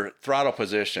 your throttle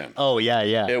position. Oh, yeah,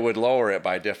 yeah. It would lower it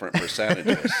by different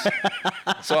percentages.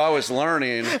 So I was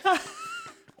learning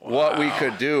what we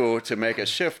could do to make it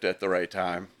shift at the right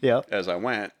time Yep. as I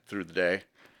went through the day.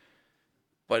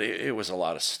 But it was a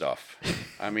lot of stuff.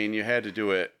 I mean, you had to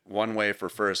do it one way for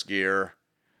first gear,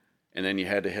 and then you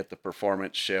had to hit the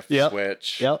performance shift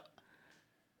switch. Yep.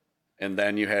 And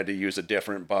then you had to use a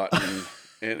different button.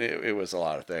 And it was a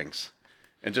lot of things.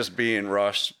 And just being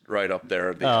rushed right up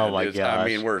there at the end. My I gosh.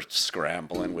 mean, we're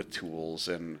scrambling with tools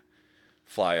and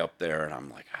fly up there, and I'm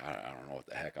like, I don't know what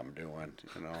the heck I'm doing,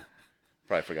 you know.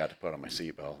 Probably forgot to put on my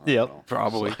seatbelt. I don't Yep. know.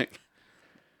 Probably. It's like-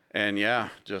 and yeah,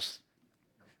 just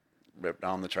rip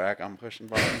down the track. I'm pushing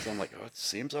buttons. I'm like, oh, it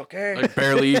seems okay. Like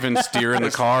barely even steering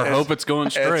the car. Hope it's going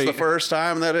straight. It's the first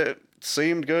time that it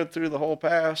seemed good through the whole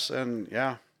pass, and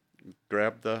yeah,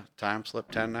 grabbed the time slip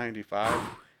 1095.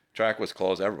 Track was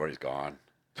closed. Everybody's gone.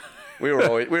 We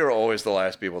were always the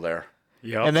last people there.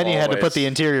 Yep. And then you had to put Always. the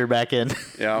interior back in.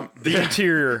 Yeah, the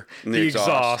interior, And the the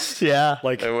exhaust. Yeah.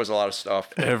 Like, there was a lot of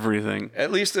stuff. Everything.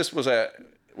 At least this was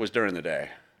during the day.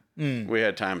 We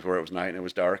had times where it was night and it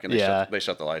was dark, and they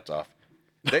shut the lights off.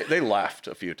 They left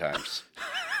a few times.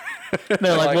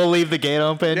 They're like, we'll leave the gate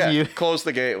open. Yeah, You close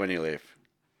the gate when you leave.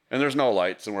 And there's no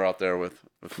lights, and we're out there with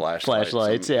flashlights.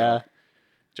 flashlights, and, yeah.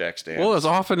 Jack stands. Well, as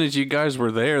often as you guys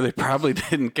were there, they probably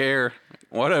didn't care.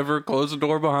 Whatever, close the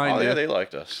door behind Oh you. yeah, they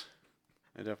liked us.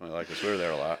 They definitely liked us. We were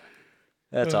there a lot.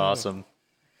 That's awesome.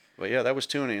 But yeah, that was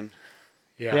tuning.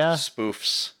 yeah. Yeah.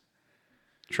 Spoofs.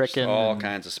 Tricking. All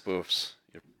kinds of spoofs.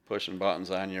 You're pushing buttons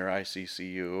on your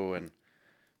ICCU and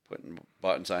putting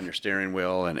buttons on your steering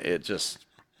wheel, and you just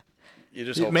You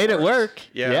hope made it works. work.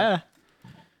 Yeah. Yeah.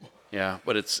 Yeah,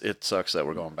 but it sucks that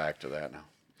we're going back to that now.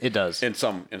 It does. In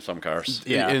some cars.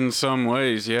 Yeah. In some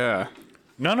ways, yeah.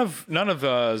 None of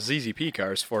ZZP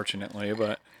cars, fortunately,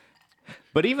 but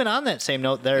But even on that same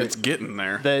note, there It's getting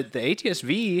there. the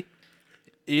ATS-V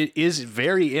is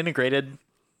very integrated.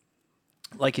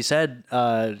 Like you said,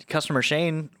 customer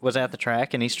Shane was at the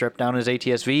track and he stripped down his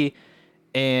ATS-V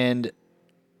and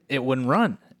it wouldn't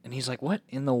run. And he's like, what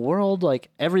in the world? Like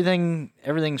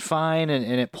everything's fine. And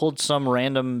it pulled some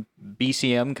random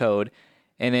BCM code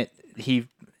and he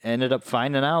ended up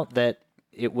finding out that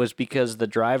it was because the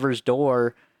driver's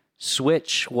door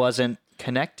switch wasn't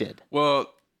connected.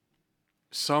 Well,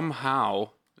 somehow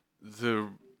the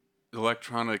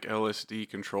electronic LSD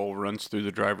control runs through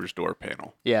the driver's door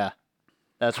panel. Yeah.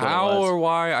 That's what How it was. or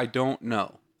why, I don't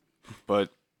know. But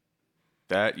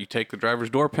that you take the driver's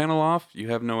door panel off, you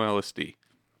have no LSD.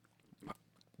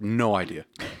 No idea.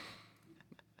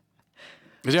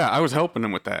 'Cause, yeah, I was helping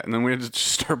him with that, and then we had to just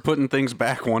start putting things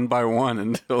back one by one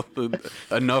until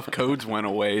enough codes went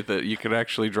away that you could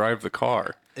actually drive the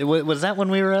car. Was that when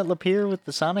we were at Lapeer with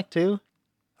the Sonic too?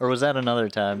 Or was that another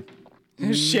time?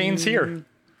 Shane's here.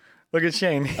 Look at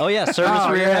Shane. Oh, yeah, service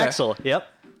rear yeah. axle. Yep.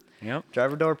 Yep.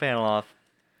 Driver door panel off.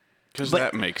 Because But-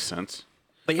 that makes sense.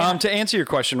 But yeah, To answer your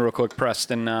question real quick,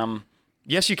 Preston,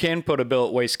 yes, you can put a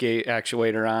billet wastegate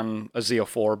actuator on a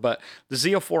Z04, but the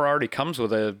Z04 already comes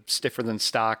with a stiffer than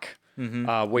stock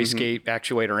wastegate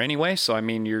actuator anyway. So I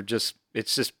mean,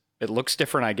 it looks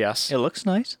different, I guess. it looks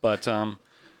nice. But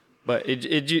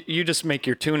you just make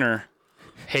your tuner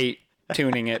hate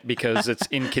tuning it because it's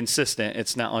inconsistent.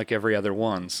 It's not like every other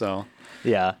one. So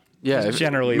Yeah. Yeah, Just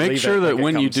generally make leave sure it that like it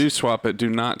when you comes. do swap it, do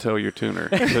not tell your tuner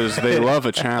because they love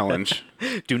a challenge.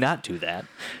 Do not do that.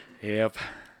 yep.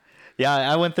 Yeah,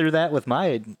 I went through that with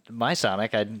my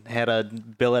Sonic. I had a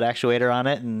billet actuator on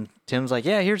it, and Tim's like,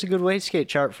 "Yeah, here's a good wastegate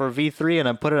chart for a V3," and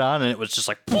I put it on, and it was just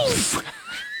like, poof.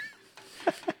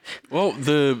 Well,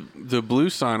 the Blue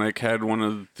Sonic had one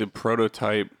of the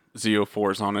prototype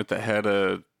Z04s on it that had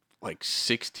a like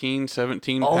 16,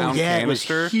 17 pound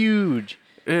canister. It was huge.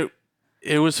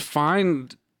 It was fine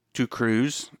to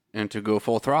cruise and to go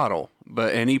full throttle,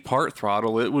 but any part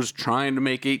throttle, it was trying to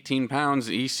make 18 pounds.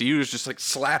 The ECU was just like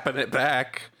slapping it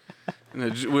back, and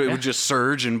it would just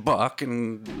surge and buck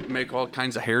and make all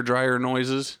kinds of hairdryer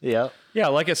noises. Yeah. Yeah,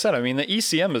 like I said, I mean, the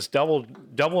ECM is double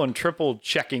and triple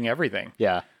checking everything.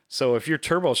 Yeah. So if your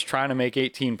turbo's trying to make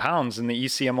 18 pounds and the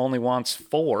ECM only wants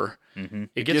 4,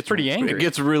 it gets pretty angry. It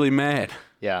gets really mad.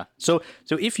 Yeah. So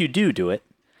if you do it,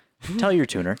 tell your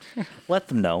tuner, let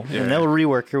them know, and they'll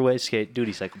rework your wastegate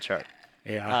duty cycle chart.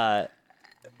 Yeah.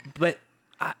 But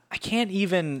I can't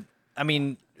even. I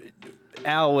mean,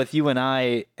 Al, with you and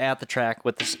I at the track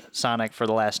with the Sonic for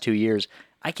the last 2 years,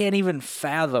 I can't even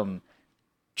fathom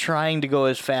trying to go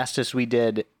as fast as we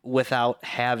did without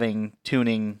having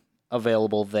tuning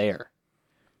available there.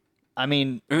 I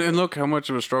mean, And look how much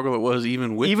of a struggle it was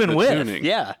even with the tuning.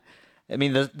 yeah. I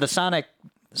mean, the Sonic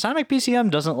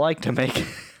PCM doesn't like to make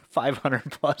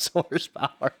 500 plus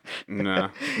horsepower. No.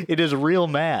 It is real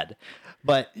mad.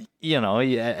 But,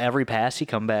 every pass you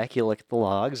come back, you look at the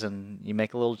logs, and you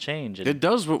make a little change. And It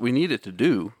does what we need it to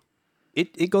do.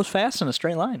 it goes fast in a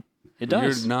straight line. It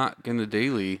does. You're not going to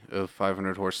daily a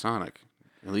 500 horse Sonic.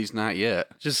 At least not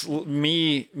yet. Just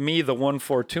me, the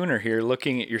 1.4 tuner here,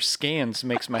 looking at your scans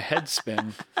makes my head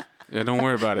spin. Yeah, don't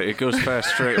worry about it. It goes fast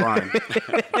straight line.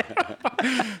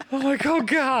 I'm like, oh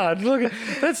God, look,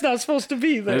 that's not supposed to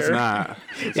be there. It's not.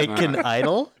 It can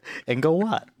idle and go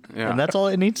what? Yeah. And that's all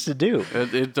it needs to do.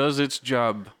 It does its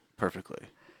job perfectly.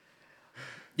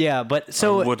 Yeah, but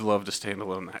so I would love to stand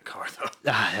alone in that car,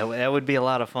 though. that would be a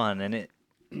lot of fun, and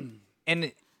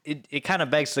it kind of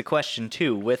begs the question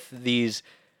too with these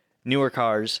newer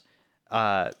cars.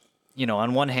 On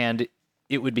one hand,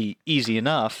 it would be easy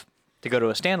enough to go to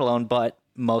a standalone, but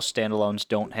most standalones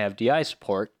don't have DI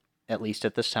support, at least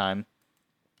at this time.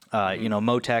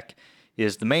 Motec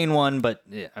is the main one, but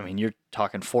I mean, you're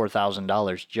talking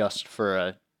 $4,000 just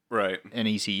for an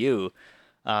ECU.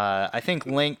 I think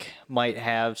Link might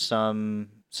have some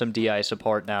DI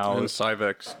support now. And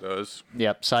Cyvex does.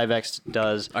 Yep, Cyvex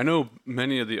does. I know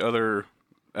many of the other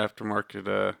aftermarket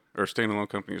or standalone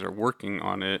companies are working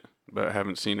on it, but I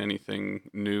haven't seen anything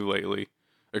new lately.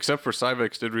 Except for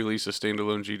Cyvex did release a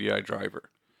standalone GDI driver.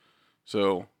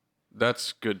 So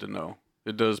that's good to know.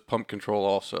 It does pump control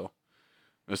also.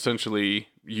 Essentially,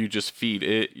 you just feed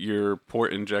it your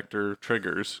port injector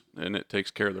triggers, and it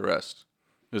takes care of the rest.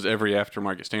 Because every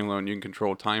aftermarket standalone, you can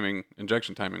control timing,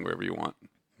 injection timing wherever you want.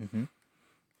 Mm-hmm.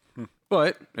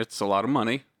 But it's a lot of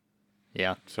money.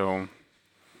 Yeah. So,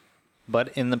 but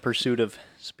in the pursuit of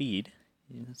speed,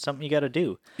 it's something you got to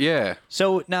do. yeah.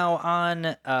 So now on,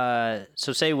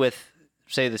 say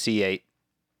the C8,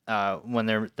 when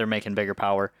they're making bigger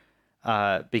power,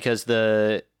 because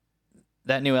that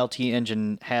new LT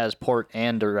engine has port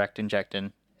and direct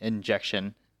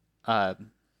injection.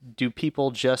 Do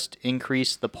people just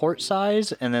increase the port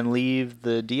size and then leave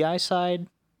the DI side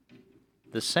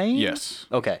the same? Yes.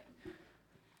 Okay.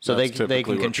 So That's they typically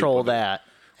can what control people do. that.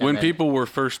 and When then- people were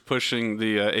first pushing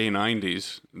the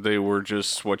A90s, they were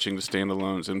just switching to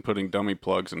standalones and putting dummy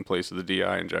plugs in place of the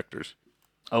DI injectors.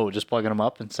 Oh, just plugging them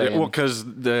up and saying. Well, because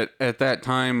at that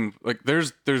time, like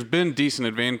there's been decent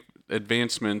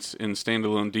advancements in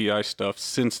standalone DI stuff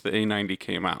since the A90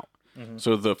 came out. Mm-hmm.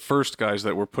 So the first guys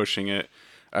that were pushing it,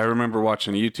 I remember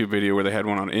watching a YouTube video where they had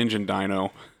one on Engine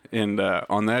Dyno, and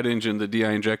on that engine, the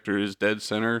DI injector is dead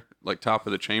center, like top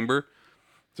of the chamber.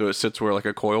 So it sits where like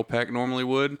a coil pack normally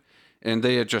would. And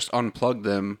they had just unplugged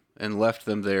them and left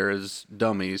them there as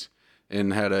dummies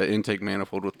and had an intake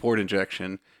manifold with port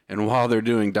injection. And while they're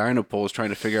doing dyno pulls, trying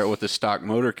to figure out what the stock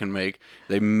motor can make,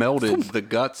 they melted the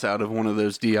guts out of one of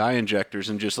those DI injectors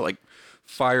and just like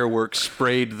fireworks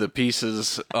sprayed the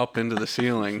pieces up into the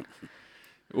ceiling.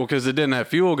 Well, because it didn't have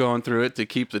fuel going through it to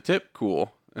keep the tip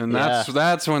cool. And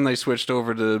that's when they switched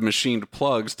over to machined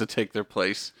plugs to take their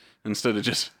place instead of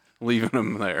just leaving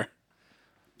them there.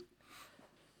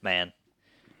 Man.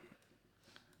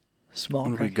 Small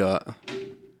What do we crack. got?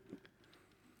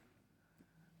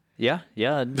 Yeah.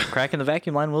 Cracking the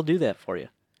vacuum line will do that for you.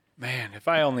 Man, if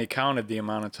I only counted the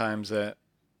amount of times that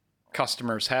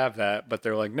customers have that, but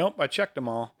they're like, nope, I checked them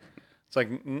all. It's like,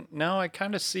 no, I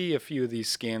kind of see a few of these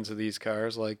scans of these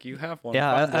cars. Like, you have one.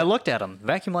 Yeah, Find I it. looked at them.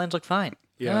 Vacuum lines look fine.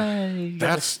 Yeah. You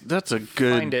gotta- That's a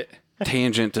good Find it.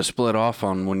 tangent to split off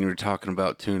on when you were talking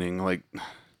about tuning. Like,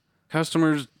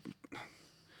 customers,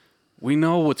 we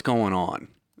know what's going on.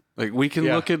 Like, we can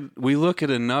look at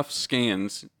enough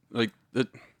scans. Like,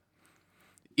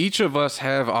 each of us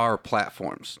have our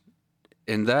platforms.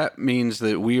 And that means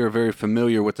that we are very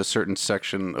familiar with a certain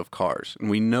section of cars. And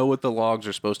we know what the logs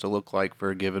are supposed to look like for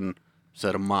a given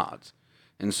set of mods.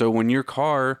 And so when your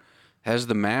car has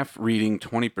the MAF reading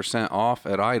 20% off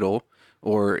at idle,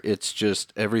 or it's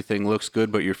just everything looks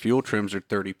good but your fuel trims are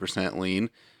 30% lean,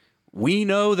 we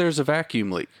know there's a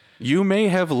vacuum leak. You may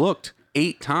have looked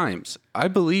 8 times. I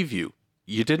believe you.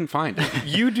 You didn't find it.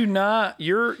 You do not.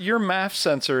 Your MAF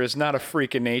sensor is not a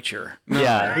freak of nature.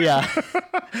 Yeah.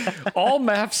 All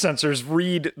MAF sensors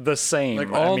read the same.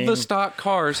 Like, all the stock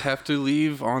cars have to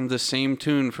leave on the same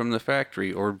tune from the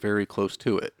factory or very close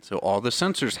to it. So all the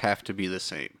sensors have to be the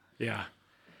same. Yeah.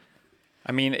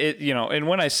 I mean, and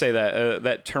when I say that,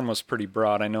 that term was pretty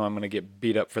broad. I know I'm going to get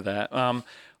beat up for that.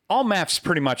 All MAFs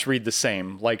pretty much read the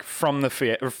same, like from the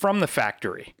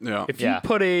factory. Yeah. If you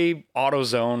put a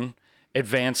AutoZone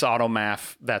Advanced Auto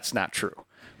MAF, that's not true.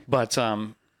 But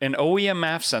an OEM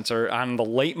MAF sensor on the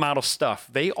late model stuff,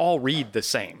 they all read the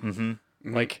same.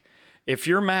 Mm-hmm. Like, if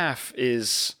your MAF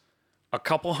is a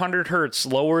couple hundred hertz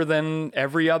lower than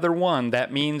every other one,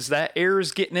 that means that air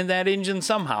is getting in that engine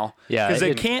somehow. Yeah, because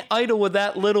it can't idle with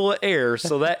that little air,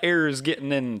 so that air is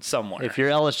getting in somewhere. If your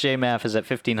LSJ MAF is at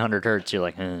 1500 hertz, you're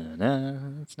like, no,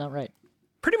 that's not right.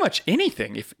 Pretty much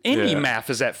anything. If any MAF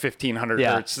is at 1500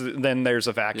 hertz, then there's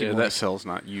a vacuum leak. That cell's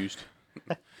not used.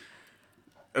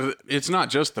 It's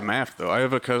not just the MAF, though. I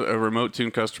have a remote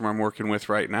tune customer I'm working with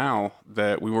right now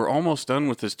that we were almost done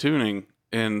with his tuning,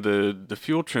 and the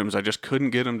fuel trims, I just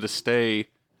couldn't get them to stay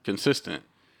consistent.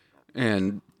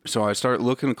 And so I start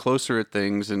looking closer at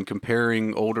things and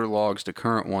comparing older logs to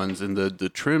current ones, and the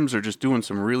trims are just doing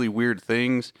some really weird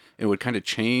things. It would kind of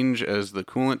change as the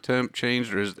coolant temp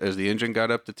changed or as the engine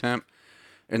got up to temp.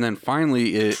 And then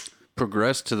finally it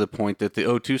progressed to the point that the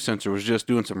O2 sensor was just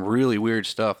doing some really weird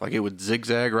stuff. Like, it would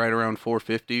zigzag right around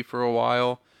 450 for a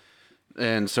while.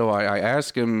 And so I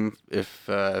asked him if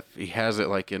he has it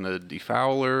like in a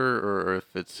defouler or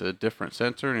if it's a different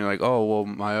sensor. And he's like, oh, well,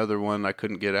 my other one I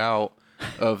couldn't get out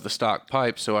of the stock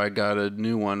pipe, so I got a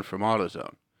new one from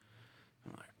AutoZone.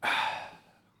 I'm like,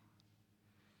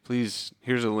 please,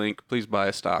 here's a link. Please buy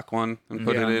a stock one and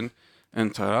put it in.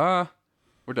 And ta-da,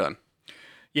 we're done.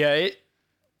 Yeah,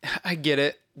 I get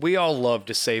it. We all love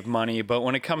to save money, but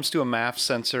when it comes to a MAF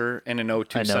sensor and an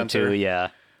O2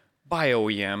 sensor, buy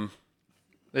OEM.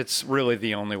 It's really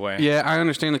the only way. Yeah, I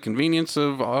understand the convenience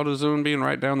of AutoZone being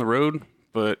right down the road,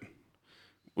 but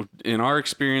in our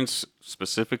experience,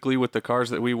 specifically with the cars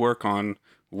that we work on,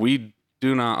 we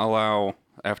do not allow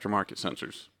aftermarket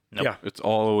sensors. Nope. Yeah. It's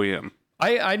all OEM.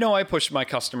 I know I push my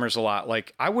customers a lot.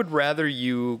 Like, I would rather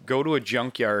you go to a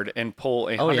junkyard and pull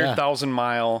a 100,000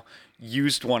 mile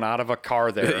used one out of a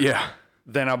car there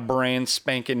than a brand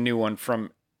spanking new one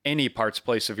from any parts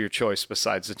place of your choice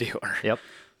besides the dealer. Yep.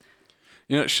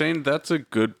 You know, Shane, that's a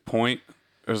good point.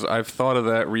 As I've thought of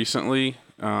that recently.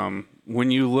 When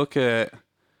you look at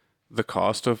the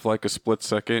cost of like a split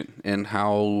second and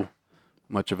how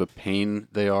much of a pain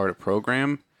they are to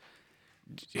program,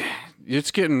 it's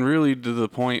getting really to the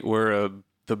point where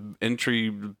the entry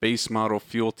base model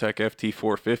Fueltech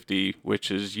FT450,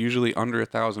 which is usually under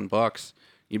 $1,000,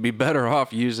 you'd be better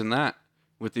off using that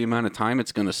with the amount of time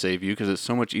it's going to save you, because it's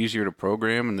so much easier to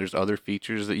program and there's other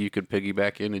features that you could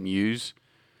piggyback in and use.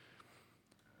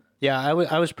 Yeah,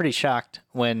 I was pretty shocked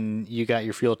when you got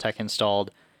your Fueltech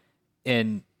installed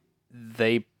and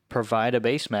they provide a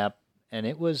base map, and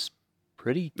it was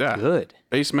pretty good.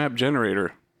 Base map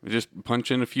generator. We just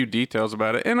punch in a few details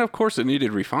about it. And of course it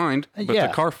needed refined, but the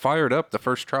car fired up the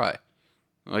first try.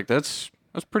 Like, that's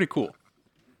pretty cool.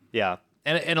 Yeah.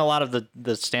 And a lot of the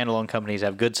standalone companies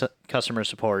have good customer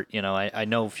support. You know, I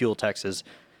know Fueltech is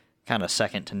kind of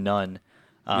second to none.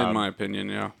 In my opinion,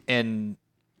 yeah. And,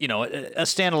 you know, a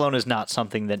standalone is not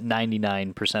something that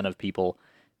 99% of people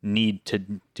need to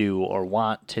do or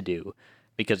want to do,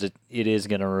 because it is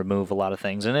going to remove a lot of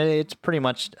things. And it's pretty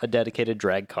much a dedicated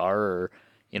drag car, or,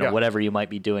 you know, whatever you might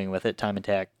be doing with it, time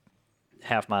attack,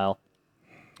 half mile.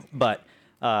 But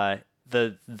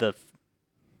the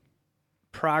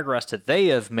progress that they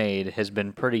have made has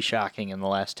been pretty shocking in the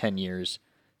last 10 years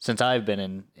since I've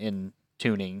been in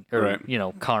tuning, or you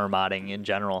know, car modding in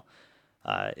general.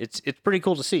 It's pretty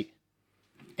cool to see,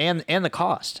 and the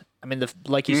cost. I mean,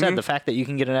 like you said, the fact that you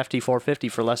can get an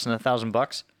FT450 for less than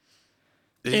 $1,000.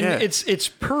 And it's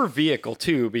per vehicle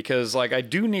too, because like, I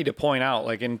do need to point out,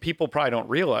 like, and people probably don't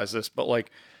realize this, but like,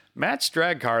 Matt's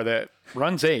drag car that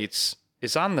runs 8s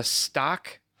is on the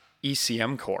stock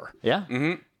ECM core. Yeah.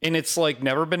 And it's like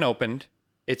never been opened.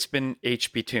 It's been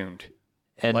HP tuned.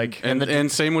 And Like-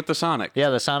 And same with the Sonic. yeah,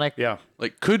 the Sonic. Yeah.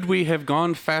 Like, could we have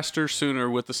gone faster sooner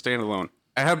with the standalone?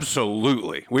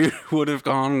 Absolutely. We would have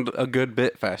gone a good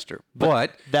bit faster.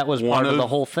 But that was one part of the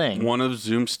whole thing. One of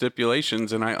Zoom's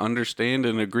stipulations, and I understand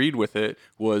and agreed with it,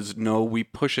 was no, we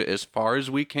push it as far as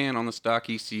we can on the stock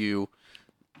ECU,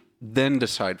 then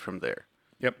decide from there.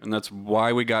 Yep. And that's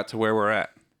why we got to where we're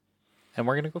at. And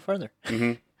we're going to go further.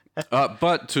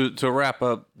 But to wrap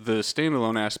up the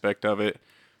standalone aspect of it,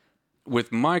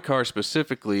 with my car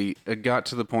specifically, it got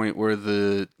to the point where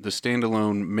the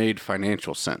standalone made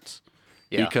financial sense.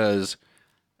 Yeah. Because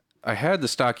I had the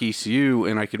stock ECU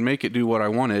and I could make it do what I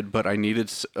wanted, but I needed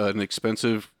an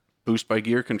expensive boost by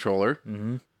gear controller.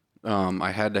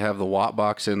 I had to have the watt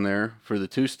box in there for the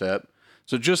two-step.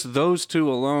 So just those two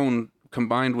alone,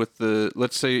 combined with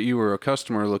let's say you were a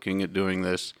customer looking at doing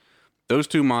this, those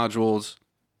two modules,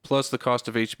 plus the cost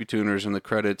of HP tuners and the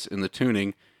credits and the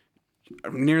tuning,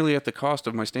 are nearly at the cost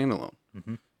of my standalone.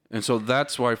 And so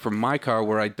that's why for my car,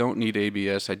 where I don't need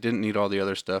ABS, I didn't need all the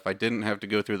other stuff, I didn't have to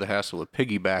go through the hassle of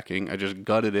piggybacking, I just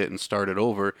gutted it and started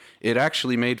over. It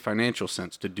actually made financial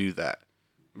sense to do that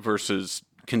versus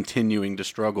continuing to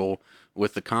struggle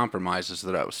with the compromises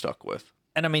that I was stuck with.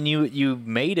 And I mean, you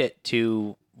made it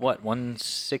to what,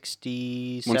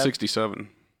 167 167.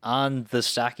 on the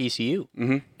stock ECU,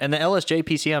 and the LSJ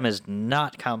PCM is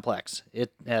not complex.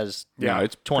 It has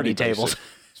It's 20 pretty tables. basic.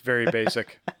 It's very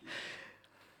basic.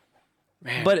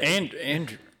 Man, But-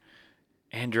 and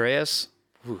Andreas,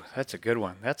 ooh, that's a good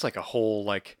one. That's like a whole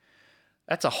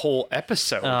that's a whole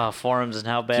episode. Forums and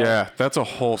how bad. Yeah, that's a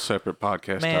whole separate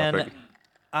podcast Man, topic.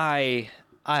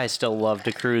 I still love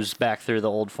to cruise back through the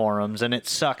old forums, and it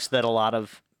sucks that a lot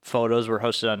of photos were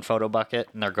hosted on PhotoBucket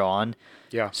and they're gone.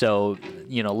 Yeah. So,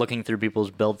 looking through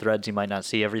people's build threads, you might not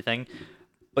see everything.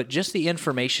 But just the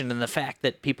information and the fact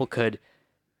that people could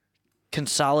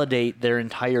consolidate their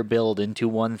entire build into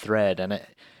one thread, and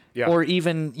or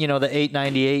even, the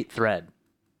 898 thread.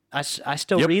 I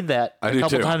still Yep, read that I a do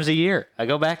couple too. times a year. I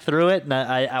go back through it, and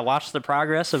I watch the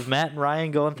progress of Matt and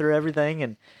Ryan going through everything,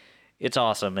 and it's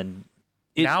awesome. And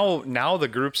now the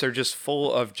groups are just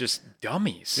full of just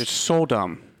dummies. It's so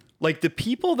dumb. Like the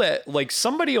people that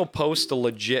somebody will post a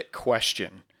legit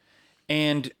question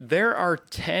and there are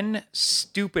 10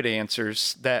 stupid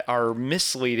answers that are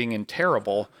misleading and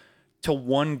terrible to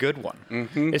one good one.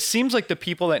 It seems like the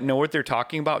people that know what they're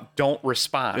talking about don't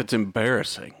respond. It's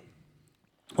embarrassing.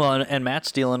 Well, and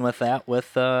Matt's dealing with that with,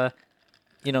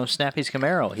 Snappy's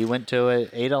Camaro. He went to a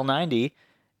 8L90,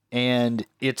 and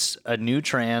it's a new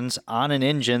trans on an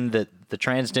engine that the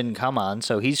trans didn't come on.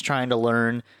 So he's trying to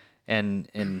learn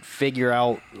and figure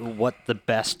out what the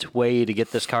best way to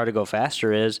get this car to go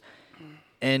faster is.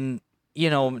 And,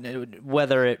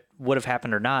 whether it would have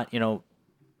happened or not,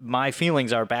 my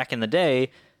feelings are back in the day,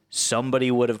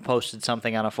 somebody would have posted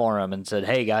something on a forum and said,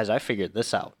 hey, guys, I figured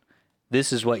this out.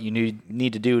 This is what you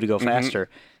need to do to go faster.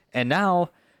 And now,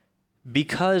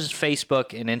 because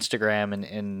Facebook and Instagram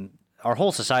and our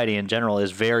whole society in general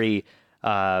is very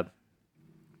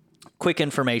quick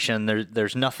information,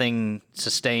 there's nothing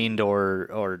sustained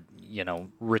or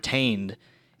retained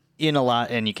in a lot,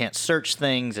 and you can't search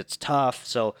things. It's tough.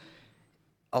 So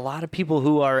a lot of people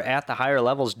who are at the higher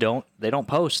levels don't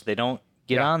post. They don't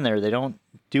get on there. They don't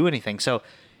do anything. So,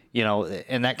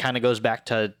 and that kind of goes back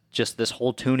to just this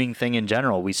whole tuning thing in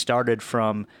general. We started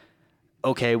from,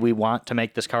 okay, we want to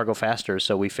make this car go faster,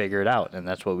 so we figure it out, and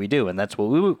that's what we do, and that's what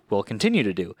we will continue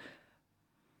to do.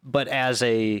 But as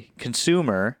a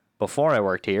consumer, before I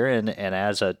worked here, and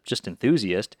as a just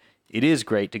enthusiast, it is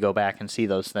great to go back and see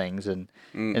those things and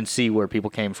see where people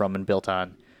came from and built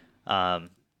on.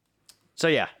 So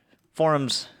yeah,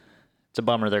 forums, it's a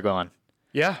bummer they're gone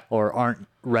Yeah. or aren't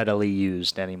readily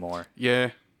used anymore. Yeah,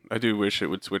 I do wish it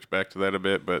would switch back to that a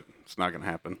bit, but it's not going to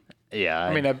happen. Yeah,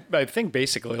 I mean, I think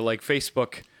basically like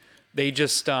Facebook, they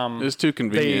just It's too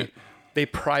convenient. They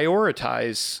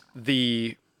prioritize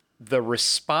the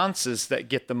responses that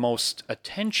get the most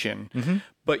attention,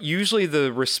 but usually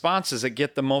the responses that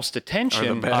get the most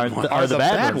attention bad ones. are the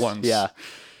bad ones. Yeah.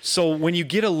 So when you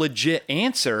get a legit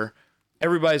answer,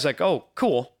 everybody's like, "Oh,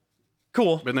 cool."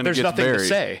 But then it There's gets nothing to buried.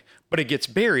 say, but it gets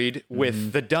buried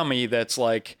with the dummy that's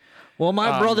like, well,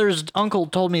 my brother's uncle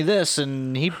told me this,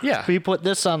 and he put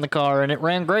this on the car, and it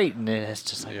ran great, and it's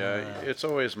just like, Yeah, it's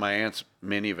always my aunt's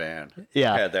minivan.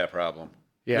 Yeah. Had that problem.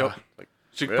 yeah. Like,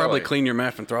 Should probably really? clean your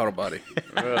MAF and throttle body.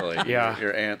 Really? Yeah.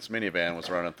 Your aunt's minivan was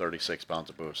running 36 pounds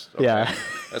of boost. Yeah.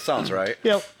 That sounds right.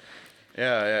 Yep.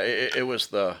 Yeah, it was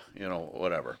the,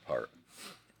 whatever part.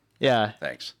 Yeah.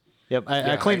 Thanks. Yep,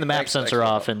 I cleaned the map sensor excellent.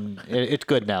 off, and it's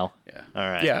good now. Yeah. All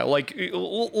right. Yeah, like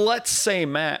let's say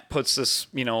Matt puts this,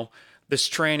 this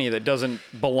tranny that doesn't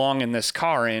belong in this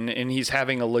car in, and he's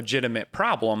having a legitimate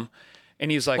problem,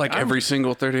 and he's like, Like every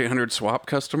single 3800 swap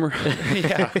customer.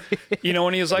 yeah,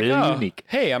 and he's like, Really oh, unique.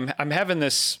 hey, I'm having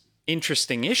this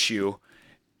interesting issue,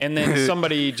 and then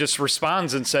somebody just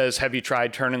responds and says, have you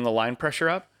tried turning the line pressure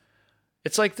up?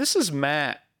 It's like, this is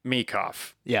Matt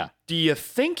Meekoff. Yeah. Do you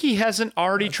think he hasn't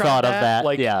already tried Thought of that? that,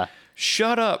 Like, yeah.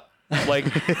 shut up. Like,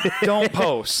 don't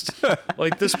post.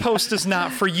 Like, this post is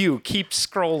not for you. Keep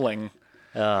scrolling.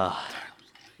 Well,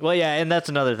 yeah, and that's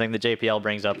another thing that JPL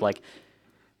brings up, like,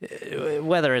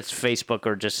 whether it's Facebook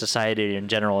or just society in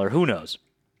general, or who knows,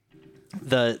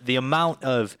 the amount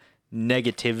of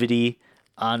negativity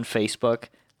on Facebook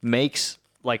makes,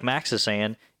 like Max is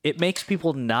saying, it makes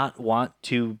people not want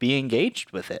to be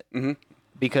engaged with it. Mm-hmm.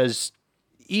 Because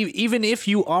even if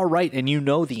you are right and you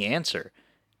know the answer,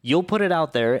 you'll put it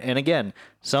out there, and again,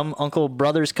 some uncle,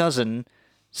 brother's cousin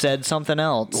said something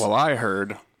else. Well, I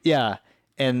heard. Yeah,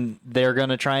 and they're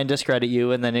gonna try and discredit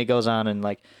you, and then it goes on, and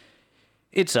like,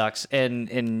 it sucks. And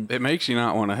It makes you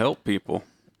not want to help people.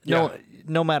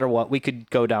 no matter what, we could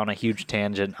go down a huge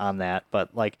tangent on that,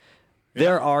 but like,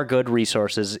 there are good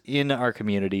resources in our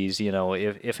communities.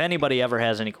 If anybody ever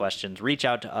has any questions, reach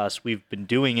out to us. We've been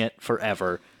doing it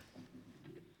forever.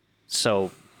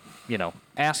 So,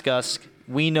 ask us.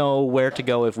 We know where to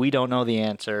go if we don't know the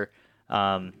answer.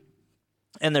 And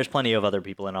there's plenty of other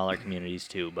people in all our communities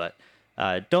too, but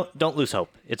don't lose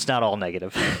hope. It's not all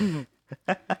negative.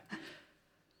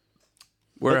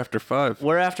 We're after 5.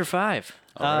 We're after 5.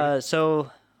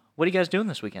 So what are you guys doing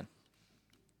this weekend?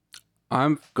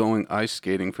 I'm going ice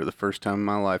skating for the first time in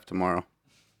my life tomorrow.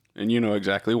 And you know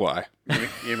exactly why.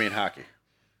 You mean hockey?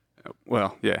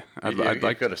 Well, yeah. I'd You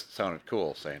like could have sounded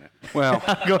cool saying it. Well,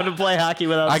 Going to play hockey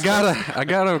without I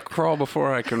gotta crawl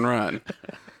before I can run.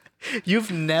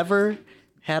 You've never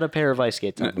had a pair of ice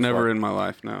skates on before. Never in my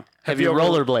life, no. Have you you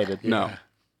ever- rollerbladed? No.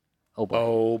 Oh, boy.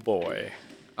 Oh, boy.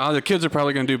 The kids are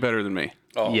probably gonna do better than me.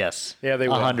 Oh, Yes. Yeah, they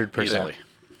will. 100%. easily.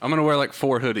 I'm gonna wear like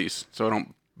 4 hoodies so I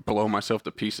don't blow myself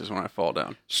to pieces when I fall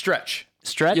down. Stretch.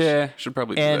 Stretch. Yeah, should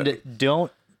probably do And that.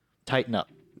 don't tighten up.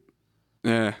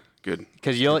 Yeah, good.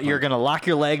 Because you're going to lock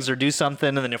your legs or do something,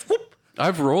 and then whoop.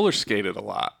 I've roller skated a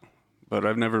lot, but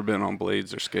I've never been on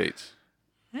blades or skates.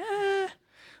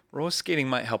 Roller skating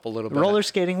might help a little bit. Roller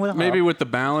skating will help. Maybe with the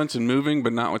balance and moving,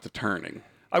 but not with the turning.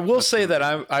 I will say that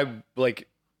I like,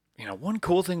 one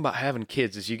cool thing about having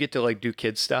kids is you get to like do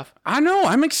kid stuff. I know.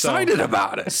 I'm excited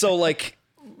about it. So like,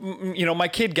 my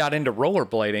kid got into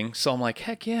rollerblading, so I'm like,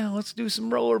 heck yeah, let's do some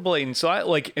rollerblading. So I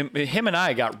like him and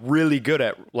I got really good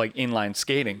at like inline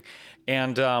skating,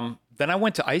 and then I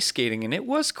went to ice skating, and it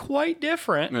was quite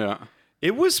different. Yeah.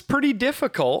 It was pretty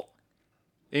difficult.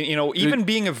 Even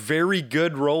being a very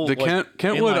good The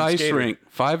Kentwood inline Ice skater. Rink,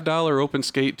 $5 open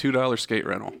skate, $2 skate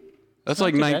rental. That's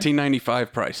like too bad.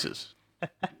 1995 prices.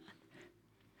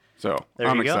 So There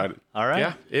I'm you go. excited. All right.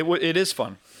 Yeah, it is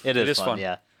fun. It is fun.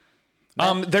 Yeah.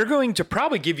 They're going to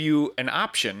probably give you an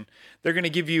option. They're going to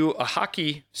give you a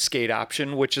hockey skate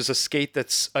option, which is a skate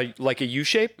that's like a U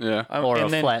shape. Yeah. Or a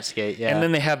flat skate, yeah. And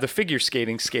then they have the figure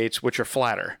skating skates, which are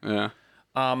flatter. Yeah.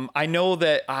 I know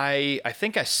that I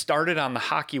think I started on the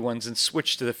hockey ones and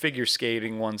switched to the figure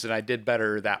skating ones, and I did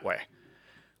better that way.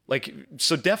 Like,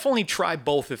 so definitely try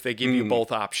both if they give you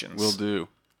both options. Will do.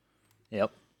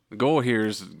 Yep. The goal here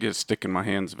is to get a stick in my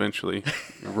hands eventually.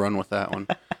 Run with that one.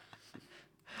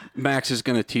 Max is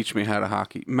going to teach me how to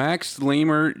hockey. Max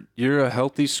Lemur, you're a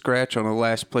healthy scratch on the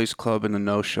last place club in the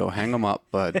no-show. Hang 'em up,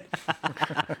 bud.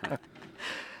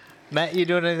 Matt, you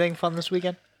doing anything fun this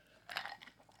weekend?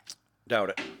 Doubt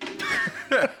it.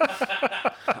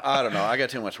 I don't know. I got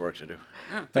too much work to do.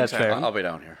 That's fair. I'll be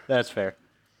down here. That's fair.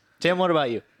 Tim, what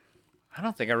about you? I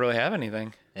don't think I really have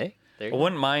anything. Hey, there you I go.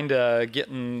 wouldn't mind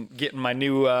getting my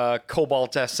new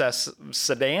Cobalt SS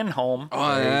sedan home.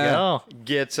 Oh, There you go.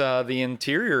 Get the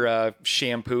interior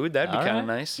shampooed. That'd be All kind of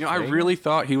right. nice. I really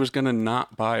thought he was going to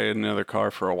not buy another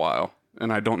car for a while.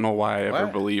 And I don't know why I ever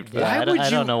What? believed that. Yeah, Why I don't- would I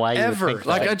don't you know why you would ever? think that.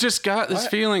 Like, I just got this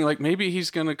feeling like maybe he's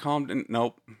going to calm down.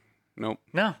 Nope.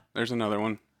 No, There's another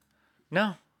one.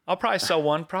 no. I'll probably sell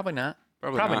one. Probably not.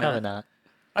 Probably Probably not. not. Probably not.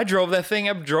 I drove that thing.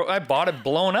 I bought it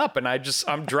blown up, and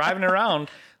I'm driving around.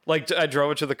 Like, I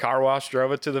drove it to the car wash,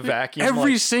 drove it to the vacuum.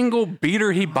 Every like, single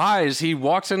beater he buys, he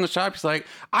walks in the shop. He's like,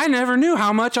 I never knew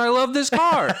how much I love this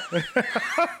car.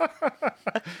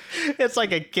 It's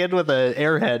like a kid with an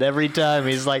airhead every time.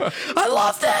 He's like, I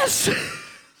love this.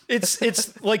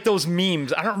 It's like those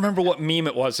memes. I don't remember what meme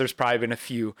it was. There's probably been a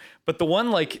few, but the one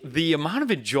like the amount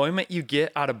of enjoyment you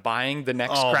get out of buying the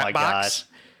next Oh crap my box. God.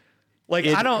 Like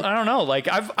I don't know. Like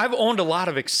I've owned a lot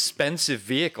of expensive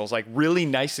vehicles, like really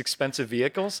nice expensive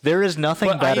vehicles. There is nothing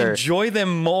But better. I enjoy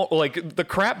them more. Like the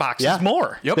crap boxes Yeah.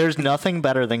 more. Yep. There's nothing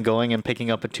better than going and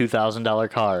picking up a $2,000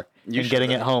 car and should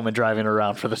getting it have. home and driving it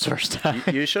around for the first time.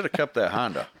 You should have kept that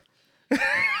Honda.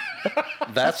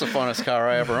 That's the funnest car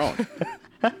I ever owned.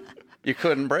 You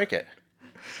couldn't break it.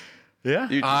 Yeah.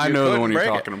 I you know the couldn't one you're break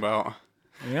it. talking about.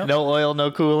 No oil,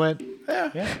 no coolant.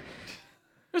 Yeah.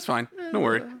 It's fine. Don't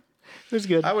worry. It was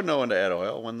good. I would know when to add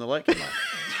oil when the light came on.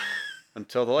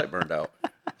 Until the light burned out.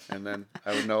 And then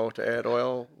I would know to add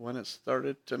oil when it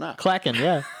started to not. Clacking,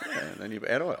 yeah. And then you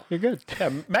add oil. You're good. Yeah,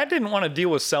 Matt didn't want to deal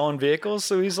with selling vehicles,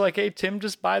 so he's like, "Hey, Tim,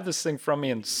 just buy this thing from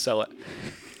me and sell it."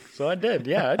 So I did.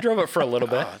 Yeah, I drove it for a little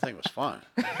bit. Oh, I think it was fun.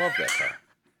 I love that car.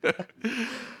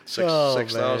 Oh,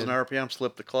 6,000 RPM,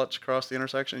 slip the clutch across the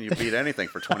intersection. You beat anything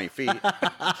for 20 feet.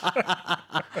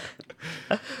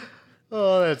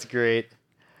 Oh, that's great.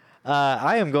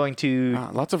 I am going to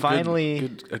Lots of finally.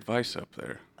 good advice up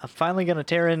there. I'm finally going to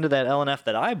tear into that LNF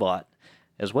that I bought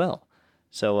as well.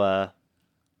 So,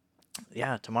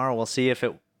 yeah, tomorrow we'll see if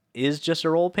it is just a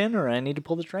roll pin or I need to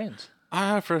pull the trains.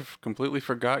 I completely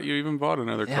forgot you even bought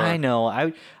another car. Yeah, I know.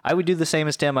 I would do the same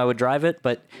as Tim. I would drive it,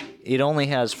 but it only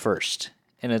has first,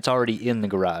 and it's already in the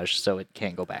garage, so it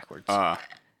can't go backwards.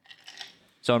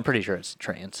 So I'm pretty sure it's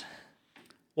trains.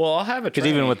 Well, I'll have a Because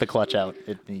tranny. even with the clutch out,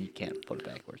 you can't put it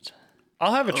backwards.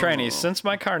 I'll have a tranny. Since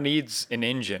my car needs an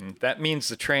engine, that means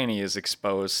the tranny is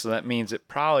exposed. So that means it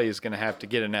probably is going to have to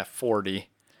get an F40.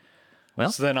 Well,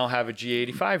 So then I'll have a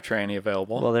G85 tranny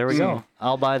available. well, there we go.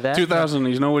 I'll buy that. 2000,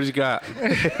 you know what he's got.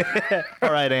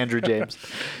 All right, Andrew James.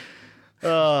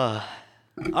 All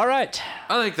right.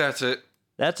 I think that's it.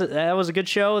 That was a good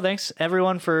show. Thanks,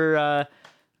 everyone, for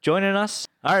joining us.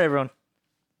 All right, everyone.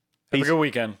 have a good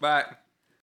weekend. Bye.